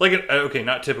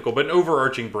 not typical, but an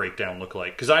overarching breakdown look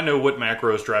like? Because I know what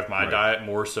macros drive my diet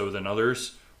more so than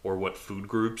others, or what food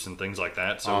groups and things like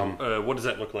that. So what does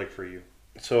that look like for you?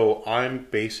 So I'm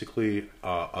basically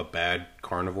a bad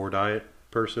carnivore diet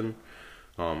person.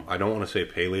 I don't want to say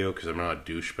paleo because I'm not a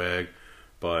douchebag,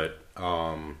 but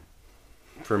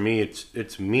for me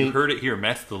it's meat. You heard it here,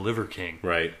 Meth the Liver King.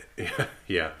 Right.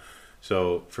 Yeah.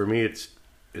 So for me it's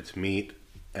meat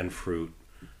and fruit,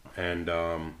 and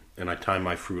I time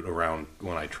my fruit around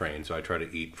when I train. So I try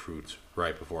to eat fruits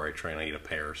right before I train. I eat a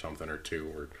pear or something, or 2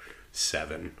 or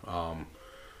 7.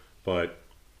 But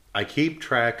I keep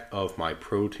track of my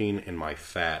protein and my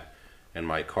fat, and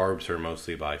my carbs are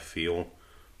mostly by feel.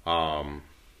 But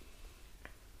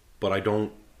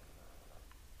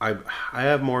I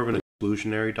have more of an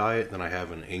exclusionary diet than I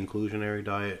have an inclusionary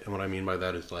diet. And what I mean by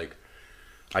that is, like,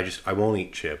 I won't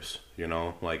eat chips,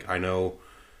 like, I know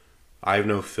I have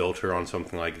no filter on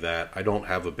something like that. I don't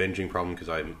have a binging problem because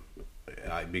I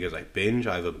binge.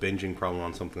 I have a binging problem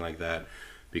on something like that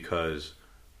because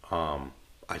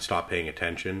I stop paying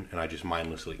attention and I just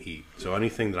mindlessly eat. So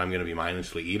anything that I'm going to be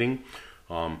mindlessly eating,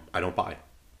 I don't buy.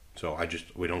 So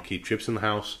we don't keep chips in the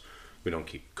house. We don't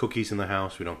keep cookies in the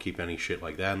house. We don't keep any shit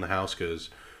like that in the house because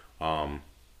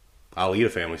I'll eat a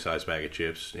family-sized bag of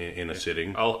chips in a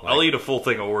sitting. I'll eat a full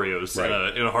thing of Oreos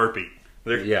in a heartbeat.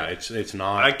 It's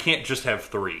not. I can't just have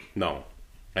 3. No,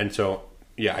 and so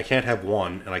I can't have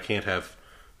 1 and I can't have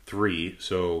 3.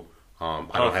 So I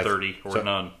don't have 30 or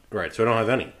none. Right, so I don't have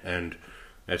any, and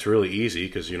that's really easy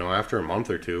because after a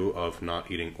month or 2 of not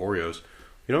eating Oreos,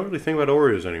 you don't really think about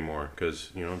Oreos anymore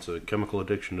because it's a chemical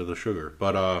addiction to the sugar.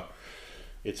 But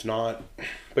it's not.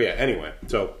 But yeah, anyway,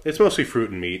 so it's mostly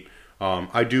fruit and meat.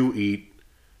 I do eat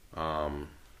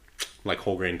like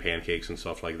whole grain pancakes and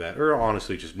stuff like that, or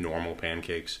honestly just normal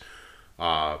pancakes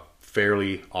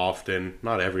fairly often.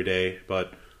 Not every day,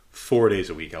 but 4 days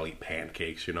a week I'll eat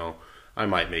pancakes. I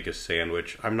might make a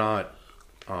sandwich. I'm not.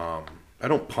 I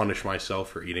don't punish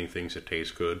myself for eating things that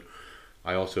taste good.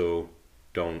 I also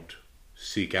don't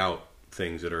seek out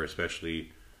things that are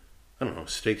especially, I don't know,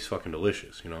 steak's fucking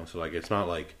delicious, So like, it's not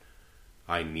like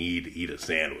I need to eat a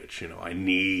sandwich, I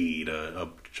need a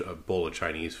bowl of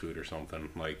Chinese food or something.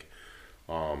 Like,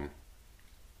 and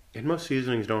most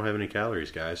seasonings don't have any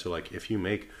calories, guys. So like, if you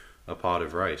make a pot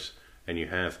of rice and you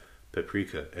have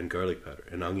paprika and garlic powder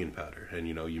and onion powder, and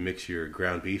you mix your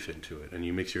ground beef into it and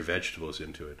you mix your vegetables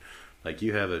into it, like,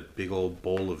 you have a big old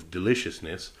bowl of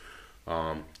deliciousness.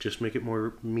 Just make it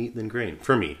more meat than grain.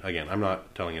 For me, again, I'm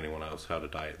not telling anyone else how to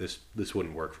diet. This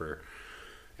wouldn't work for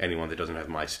anyone that doesn't have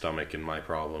my stomach and my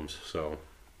problems. So,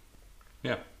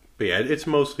 yeah. But yeah, it's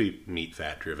mostly meat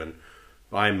fat driven.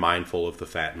 I'm mindful of the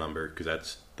fat number because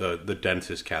that's the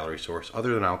densest calorie source,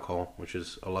 other than alcohol, which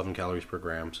is 11 calories per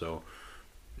gram. So,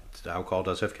 alcohol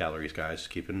does have calories, guys.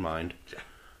 Keep in mind.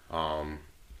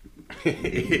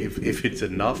 If it's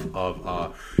enough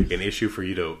of an issue for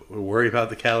you to worry about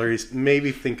the calories,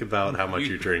 maybe think about how much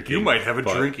you're drinking. You might have a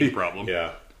drinking problem.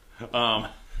 Yeah.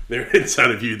 There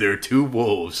inside of you, there are two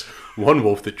wolves. One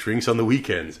wolf that drinks on the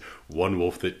weekends. One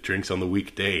wolf that drinks on the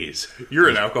weekdays. You're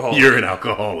an alcoholic. You're an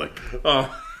alcoholic.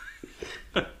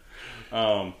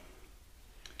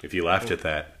 If you laughed at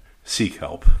that, seek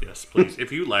help. Yes, please.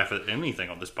 If you laugh at anything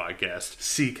on this podcast,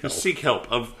 seek help. Seek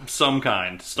help of some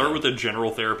kind. Start with a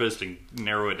general therapist and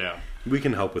narrow it down. We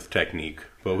can help with technique,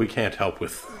 but we can't help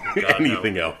with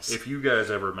anything else. If you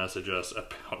guys ever message us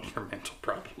about your mental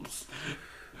problems,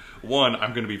 one,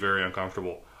 I'm going to be very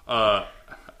uncomfortable. I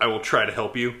will try to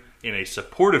help you in a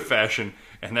supportive fashion,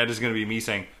 and that is going to be me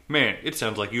saying, man, it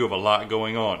sounds like you have a lot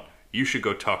going on. You should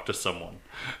go talk to someone.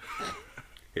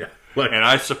 Yeah. And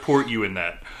I support you in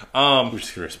that. We're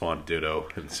just going to respond to Ditto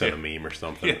and send a meme or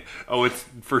something. Yeah. Oh, it's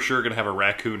for sure going to have a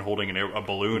raccoon holding a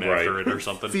balloon after it or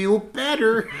something. Feel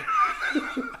better.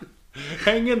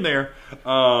 Hang in there.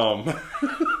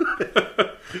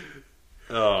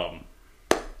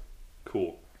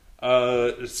 Cool.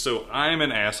 So I'm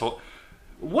an asshole.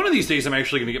 One of these days I'm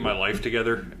actually going to get my life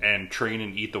together and train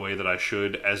and eat the way that I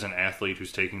should as an athlete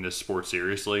who's taking this sport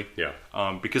seriously. Yeah.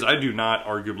 Because I do not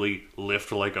arguably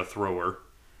lift like a thrower.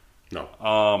 No.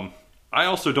 I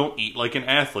also don't eat like an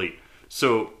athlete.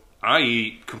 So I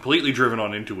eat completely driven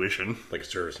on intuition. Like a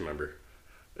service member.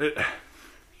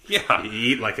 Yeah. You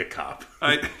eat like a cop.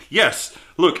 Yes.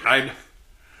 Look, I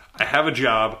have a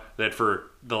job that for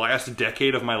the last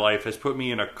decade of my life has put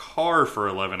me in a car for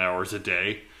 11 hours a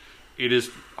day. It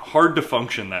is hard to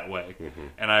function that way. Mm-hmm.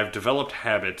 And I've developed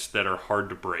habits that are hard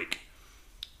to break.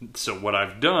 So what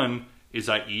I've done is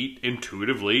I eat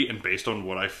intuitively and based on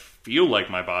what I feel like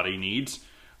my body needs,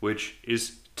 which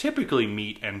is typically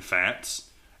meat and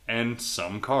fats and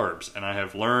some carbs. And I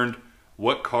have learned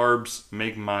what carbs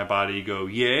make my body go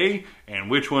yay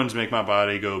and which ones make my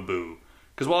body go boo.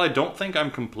 Because while I don't think I'm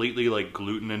completely like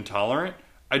gluten intolerant,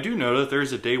 I do know that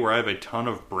there's a day where I have a ton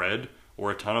of bread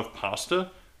or a ton of pasta,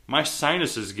 my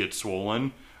sinuses get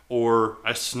swollen, or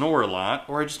I snore a lot,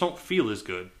 or I just don't feel as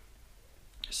good.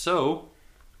 So,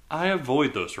 I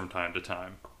avoid those from time to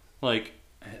time. Like,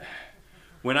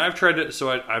 when I've tried to, so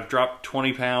I've dropped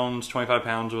 20 pounds, 25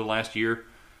 pounds over the last year.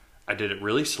 I did it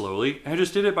really slowly. I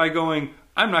just did it by going,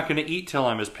 I'm not going to eat till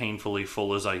I'm as painfully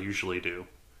full as I usually do.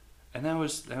 And that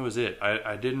was it.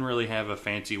 I didn't really have a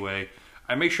fancy way.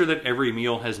 I make sure that every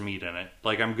meal has meat in it.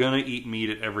 Like, I'm going to eat meat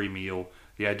at every meal.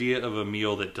 The idea of a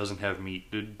meal that doesn't have meat,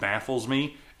 it baffles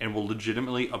me and will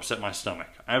legitimately upset my stomach.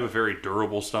 I have a very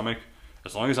durable stomach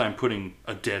as long as I'm putting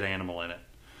a dead animal in it.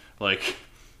 Like,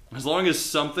 as long as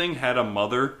something had a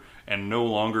mother and no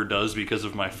longer does because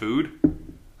of my food,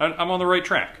 I'm on the right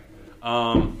track.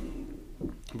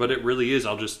 But it really is,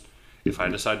 if I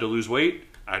decide to lose weight,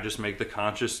 I just make the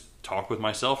conscious talk with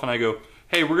myself and I go,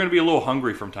 hey, we're going to be a little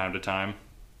hungry from time to time.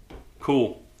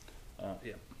 Cool.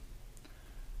 Yeah.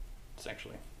 It's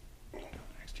actually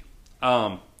next to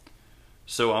you.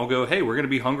 So I'll go, hey, we're going to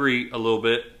be hungry a little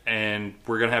bit and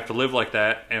we're going to have to live like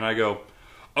that. And I go,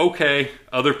 okay,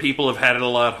 other people have had it a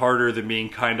lot harder than being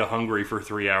kind of hungry for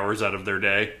 3 hours out of their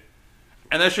day.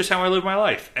 And that's just how I live my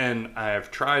life. And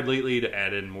I've tried lately to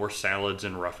add in more salads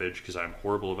and roughage because I'm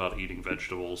horrible about eating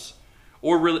vegetables.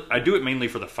 Or really, I do it mainly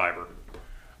for the fiber.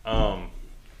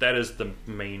 That is the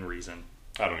main reason.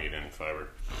 I don't eat any fiber.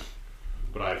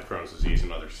 But I have Crohn's disease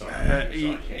and other stuff.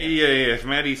 Yeah. If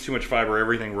Matt eats too much fiber,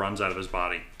 everything runs out of his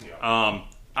body. Yeah.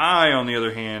 I, on the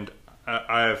other hand,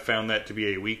 I have found that to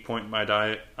be a weak point in my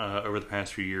diet over the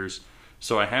past few years.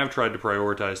 So I have tried to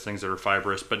prioritize things that are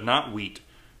fibrous, but not wheat.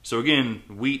 So again,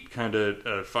 wheat kind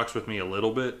of fucks with me a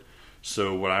little bit.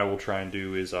 So what I will try and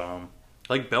do is,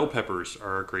 like bell peppers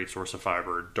are a great source of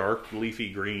fiber. Dark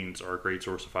leafy greens are a great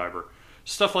source of fiber.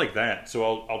 stuff like that.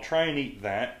 So I'll try and eat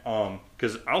that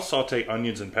because I'll saute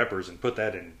onions and peppers and put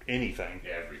that in anything.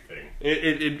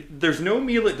 Everything. There's no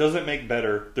meal it doesn't make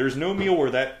better. There's no meal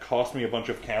where that costs me a bunch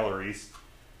of calories.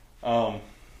 So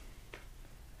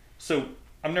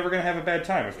I'm never gonna have a bad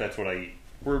time if that's what I eat.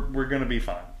 We're gonna be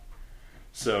fine.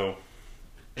 So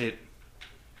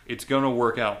it's gonna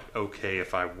work out okay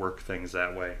if I work things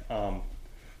that way.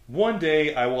 One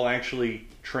day I will actually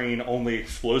train only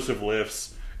explosive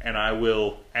lifts and I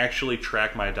will actually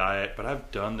track my diet, but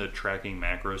I've done the tracking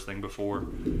macros thing before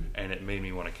and it made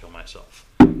me want to kill myself.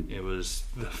 It was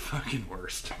the fucking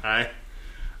worst. I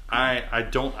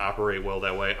don't operate well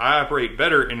that way. I operate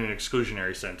better in an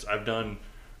exclusionary sense. I've done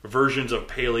versions of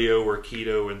paleo or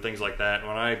keto and things like that.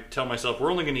 When I tell myself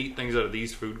we're only going to eat things out of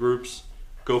these food groups,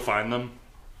 go find them,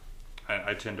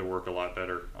 I tend to work a lot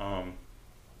better.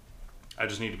 I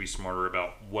just need to be smarter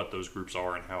about what those groups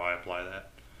are and how I apply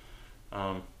that.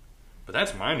 But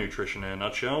that's my nutrition in a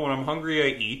nutshell. When I'm hungry,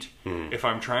 I eat. If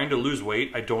I'm trying to lose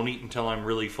weight, I don't eat until I'm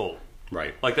really full.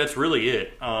 Right. Like, that's really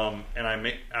it.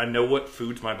 And I know what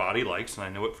foods my body likes, and I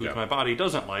know what foods my body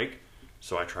doesn't like.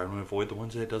 So I try to avoid the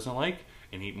ones that it doesn't like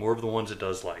and eat more of the ones it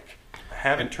does like. I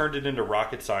haven't turned it into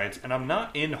rocket science, and I'm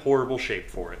not in horrible shape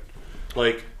for it.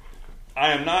 Like,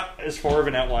 I am not as far of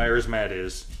an outlier as Matt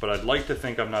is, but I'd like to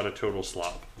think I'm not a total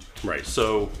slob. Right.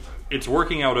 So it's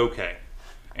working out okay.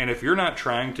 And if you're not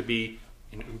trying to be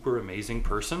an uber amazing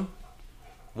person,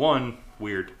 one,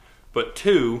 weird, but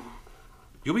two,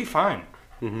 you'll be fine.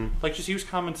 Like, just use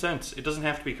common sense. It doesn't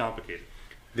have to be complicated.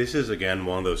 This is, again,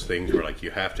 one of those things where, like,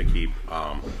 you have to keep...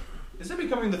 Is that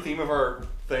becoming the theme of our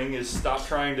thing, is stop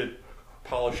trying to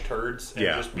polish turds and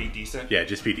just be decent? Yeah,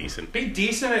 just be decent. Be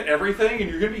decent at everything and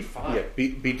you're going to be fine. Yeah,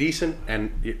 be decent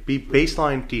and be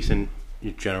baseline decent,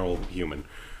 general human.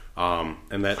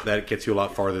 And that gets you a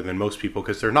lot farther than most people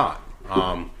because they're not.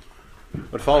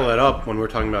 But follow that up when we're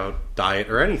talking about diet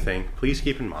or anything. Please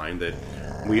keep in mind that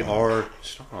we are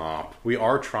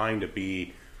trying to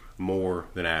be more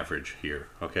than average here.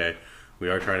 Okay, we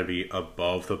are trying to be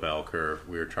above the bell curve.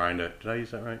 We are trying to. Did I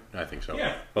use that right? I think so.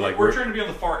 Yeah, but like we're trying to be on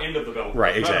the far end of the bell curve.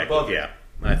 Right, exactly. Yeah,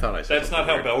 I thought I said that's not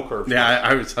how bell curves. Yeah,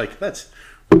 I was like, that's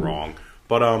wrong.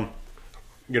 But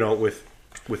you know, with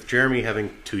Jeremy having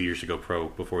 2 years to go pro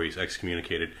before he's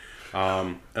excommunicated,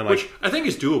 and like, which I think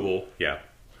is doable. Yeah.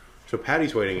 So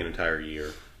Patty's waiting an entire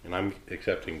year, and I'm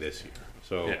accepting this year.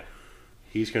 So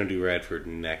he's going to do Radford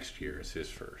next year as his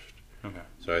first. Okay.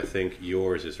 So I think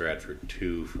yours is Radford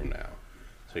 2 from now.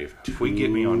 So you have 2 years. If we get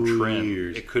me on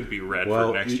trend, it could be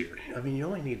Radford next year. I mean, you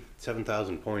only need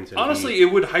 7,000 points. Honestly,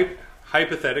 it would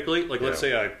hypothetically, like, let's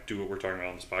say I do what we're talking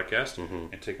about on this podcast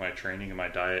and take my training and my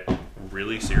diet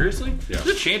really seriously. Yeah.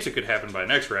 There's a chance it could happen by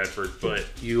next Radford, but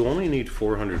you only need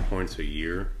 400 points a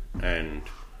year, and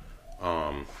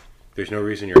there's no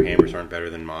reason your hammers aren't better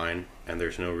than mine, and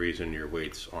there's no reason your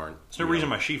weights aren't. There's no reason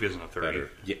my sheaf isn't a 30. Better.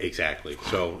 Yeah, exactly.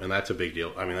 So, and that's a big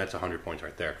deal. I mean, that's 100 points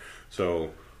right there.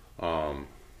 So,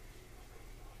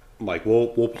 like,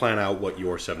 we'll plan out what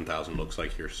your 7,000 looks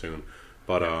like here soon.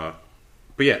 But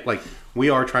yeah, like, we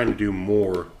are trying to do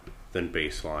more than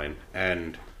baseline.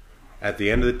 And at the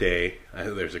end of the day,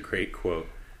 there's a great quote,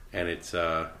 and it's,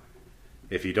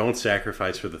 if you don't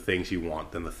sacrifice for the things you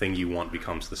want, then the thing you want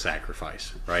becomes the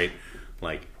sacrifice, right?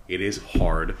 Like, it is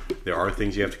hard. There are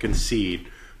things you have to concede,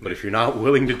 but if you're not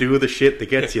willing to do the shit that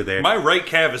gets you there... My right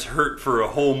calf is hurt for a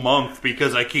whole month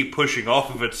because I keep pushing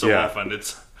off of it so often.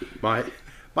 It's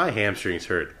my hamstrings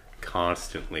hurt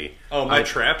constantly. Oh, my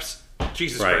traps?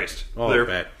 Jesus Christ. Oh, they're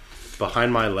bad.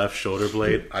 Behind my left shoulder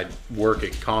blade, I work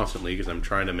it constantly because I'm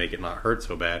trying to make it not hurt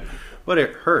so bad. But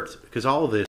it hurts because all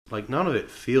of this, like, none of it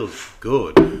feels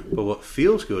good. But what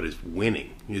feels good is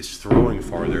winning, is throwing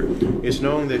farther. It's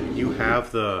knowing that you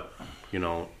have the, you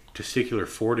know, testicular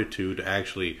fortitude to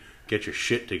actually get your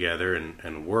shit together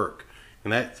and work.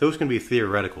 And those can be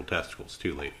theoretical testicles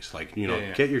too, ladies. Like, you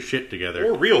know, get your shit together.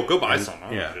 Or real, go buy some.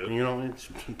 Yeah, you know, it's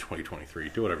 2023.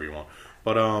 Do whatever you want.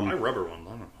 But I rubber one.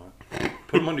 I don't know.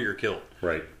 Put them under your kilt.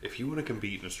 Right. If you want to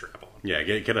compete in a strap on. Yeah,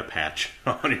 get a patch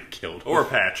on your kilt. Or a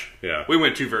patch. Yeah. We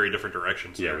went 2 very different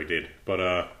directions. Yeah, we did.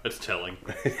 But that's telling.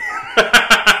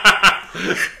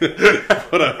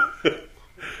 But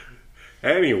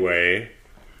anyway,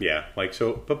 yeah, like,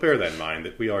 so, but bear that in mind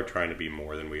that we are trying to be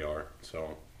more than we are.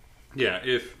 So yeah,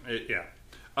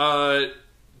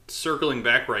 circling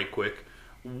back right quick,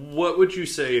 what would you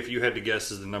say if you had to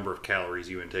guess is the number of calories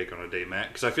you intake on a day, Matt?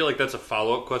 Because I feel like that's a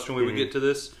follow-up question we would get to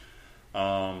this.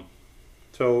 So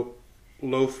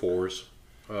low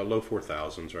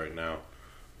 4,000s right now.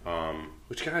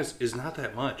 Which, guys, is not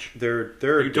that much.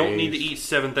 You don't need to eat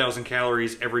 7,000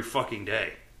 calories every fucking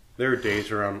day. There are days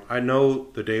around. I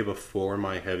know the day before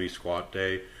my heavy squat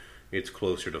day, it's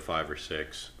closer to 5 or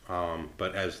 6.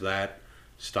 But as that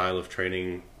style of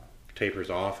training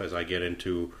tapers off, as I get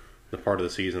into the part of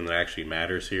the season that actually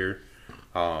matters here,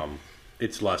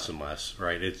 it's less and less.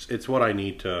 Right? It's what I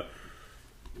need to.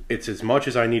 It's as much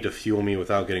as I need to fuel me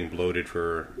without getting bloated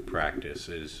for practice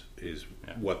is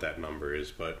what that number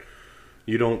is. But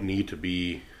you don't need to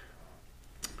be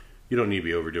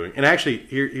overdoing. And actually,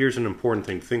 here's an important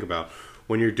thing to think about.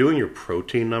 When you're doing your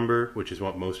protein number, which is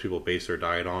what most people base their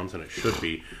diet on, and it should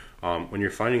be, when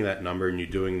you're finding that number and you're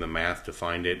doing the math to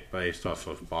find it based off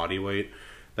of body weight,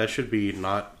 that should be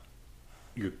not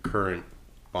your current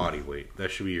body weight.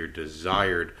 That should be your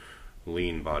desired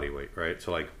lean body weight, right?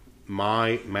 So like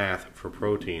my math for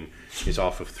protein is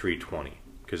off of 320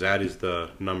 because that is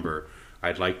the number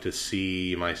I'd like to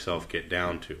see myself get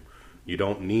down to. You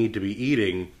don't need to be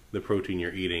eating the protein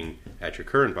you're eating at your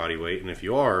current body weight, and if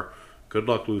you are, good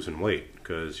luck losing weight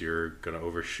because you're going to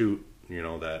overshoot,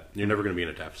 that you're never going to be in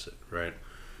a deficit, right?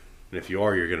 And if you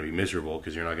are, you're going to be miserable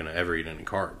because you're not going to ever eat any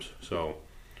carbs. So,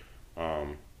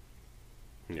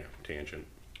 tangent.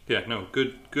 Yeah, no,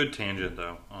 good tangent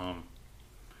though.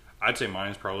 I'd say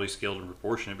mine is probably scaled and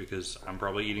proportionate because I'm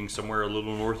probably eating somewhere a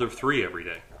little north of 3 every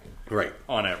day. Right.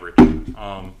 On average.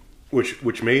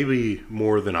 Which may be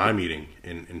more than I'm eating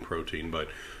in protein, but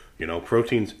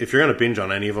proteins, if you're going to binge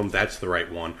on any of them, that's the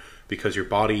right one because your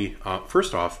body,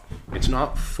 first off, it's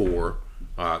not 4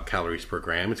 calories per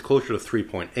gram, it's closer to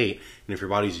 3.8, and if your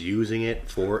body's using it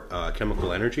for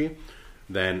chemical energy,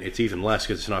 then it's even less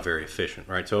because it's not very efficient,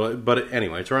 right? So, but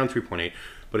anyway, it's around 3.8,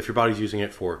 but if your body's using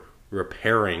it for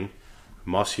repairing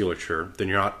musculature, then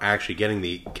you're not actually getting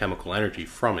the chemical energy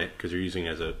from it because you're using it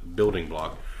as a building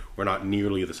block. We're not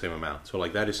nearly the same amount. So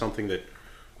like that is something that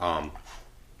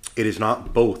it is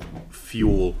not both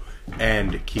fuel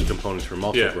and key components for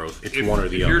muscle growth. It's one or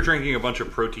the other. If you're drinking a bunch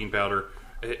of protein powder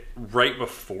right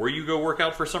before you go work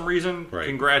out for some reason,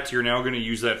 congrats, you're now going to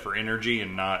use that for energy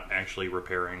and not actually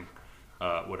repairing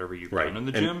whatever you've done in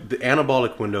the gym. And the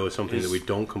anabolic window is something that we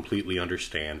don't completely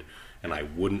understand, and I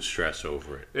wouldn't stress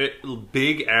over it.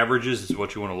 Big averages is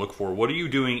what you want to look for. What are you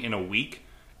doing in a week?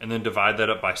 And then divide that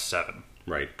up by 7.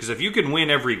 Right. Because if you can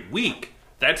win every week,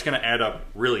 that's going to add up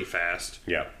really fast.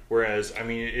 Yeah. Whereas, I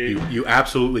mean... You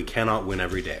absolutely cannot win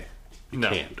every day. You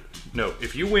can't. No.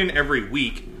 If you win every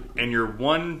week and your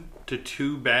 1 to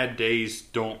 2 bad days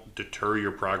don't deter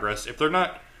your progress, if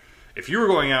you were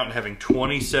going out and having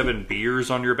 27 beers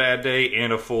on your bad day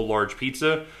and a full large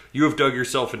pizza, you have dug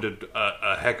yourself into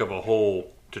a heck of a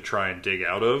hole to try and dig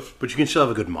out of. But you can still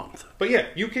have a good month. But yeah,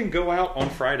 you can go out on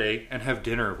Friday and have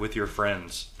dinner with your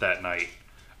friends that night.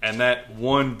 And that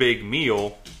one big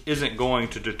meal isn't going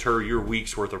to deter your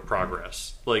week's worth of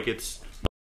progress. Like it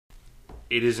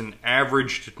is an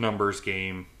averaged numbers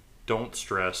game. Don't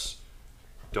stress.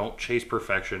 Don't chase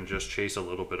perfection. Just chase a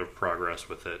little bit of progress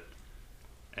with it.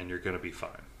 And you're going to be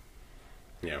fine.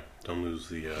 Yeah, don't lose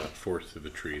the forest through the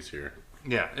trees here.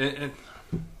 Yeah,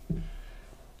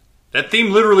 that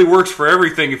theme literally works for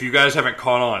everything if you guys haven't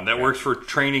caught on. That works for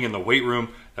training in the weight room.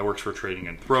 That works for training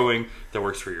and throwing. That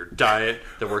works for your diet.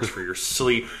 That works for your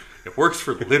sleep. It works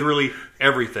for literally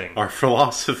everything. Our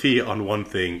philosophy on one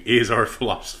thing is our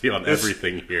philosophy on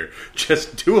everything here.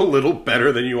 Just do a little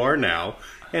better than you are now,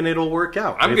 and it'll work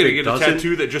out. I'm going to get a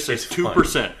tattoo that just says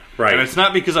 2%. Right. And it's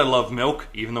not because I love milk,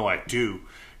 even though I do.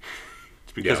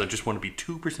 It's because I just want to be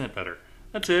 2% better.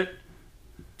 That's it.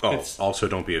 Oh, also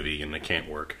don't be a vegan. It can't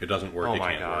work. It doesn't work. Oh it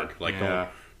my can't God. work. Like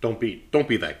don't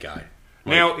be that guy.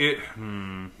 Like,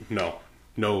 now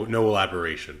no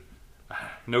elaboration.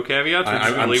 No caveats.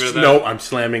 Leave it at that? No, I'm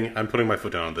slamming. I'm putting my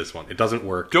foot down on this one. It doesn't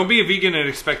work. Don't be a vegan and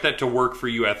expect that to work for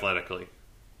you athletically.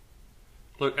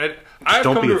 Look,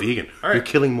 don't be a vegan. Right. You're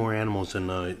killing more animals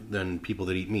than people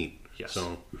that eat meat. Yes.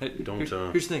 So don't.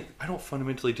 Here's the thing. I don't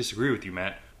fundamentally disagree with you,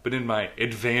 Matt. But in my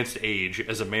advanced age,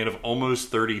 as a man of almost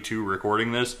 32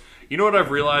 recording this, you know what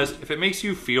I've realized? If it makes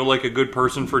you feel like a good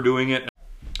person for doing it...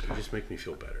 They just make me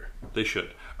feel better. They should.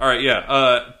 All right,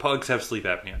 yeah. Pugs have sleep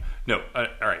apnea. No. All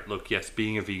right, look, yes,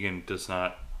 being a vegan does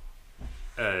not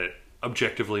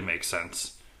objectively make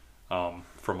sense from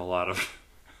a lot of...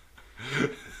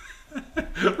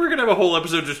 We're going to have a whole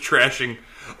episode just trashing...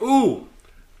 Ooh!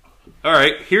 All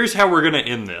right, here's how we're going to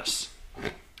end this.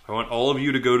 I want all of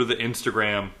you to go to the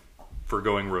Instagram for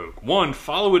Going Rogue. 1,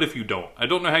 follow it if you don't. I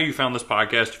don't know how you found this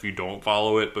podcast if you don't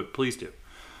follow it, but please do.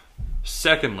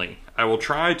 Secondly, I will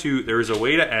try to... There is a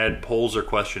way to add polls or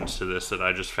questions to this that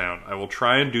I just found. I will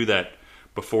try and do that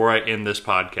before I end this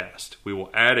podcast. We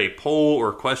will add a poll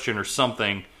or question or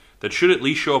something that should at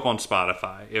least show up on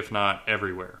Spotify, if not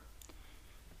everywhere.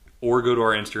 or go to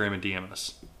our Instagram and DM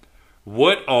us.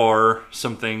 What are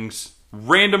some things,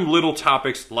 random little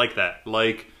topics like that,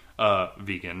 like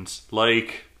vegans,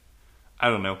 like, I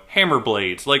don't know, hammer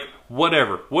blades, like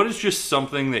whatever. What is just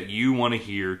something that you want to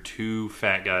hear two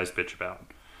fat guys bitch about?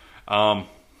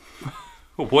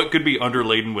 What could be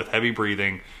underladen with heavy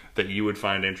breathing that you would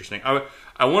find interesting?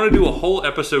 I want to do a whole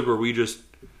episode where we just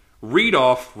read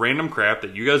off random crap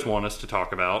that you guys want us to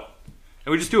talk about,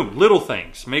 and we just do them little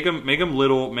things. Make them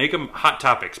little, make them hot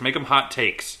topics, make them hot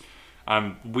takes.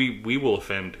 We will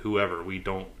offend whoever. We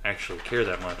don't actually care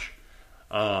that much.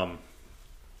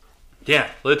 Yeah,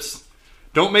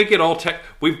 don't make it all tech.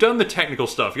 We've done the technical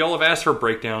stuff. Y'all have asked for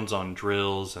breakdowns on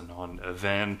drills and on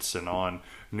events and on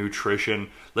nutrition.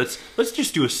 Let's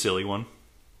just do a silly one.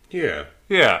 Yeah.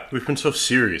 Yeah. We've been so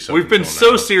serious. We've been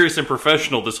so serious and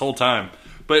professional this whole time.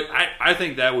 But I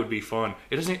think that would be fun.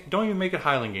 Don't even make it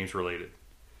Highland Games related.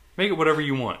 Make it whatever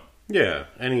you want. Yeah,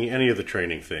 any of the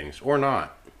training things or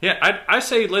not. Yeah, I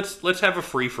say let's have a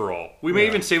free for all. We may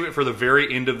even save it for the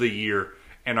very end of the year,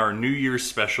 and our New Year's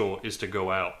special is to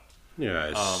go out.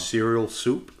 Yeah, cereal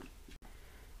soup.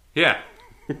 Yeah.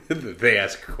 They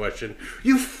ask a question.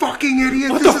 You fucking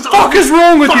idiot! What the fuck is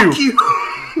wrong with you?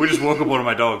 We just woke up one of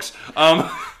my dogs.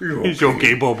 He's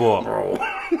okay, Bobo.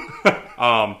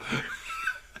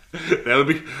 That would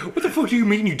be. What the fuck do you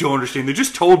mean you don't understand? They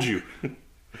just told you.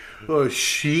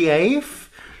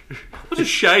 Sheaf? What's a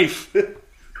sheaf?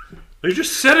 They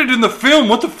just said it in the film.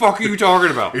 What the fuck are you talking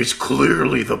about? It's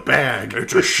clearly the bag.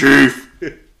 It's a sheaf.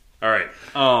 All right.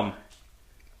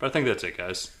 But I think that's it,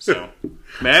 guys. So,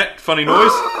 Matt, funny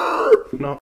noise? No.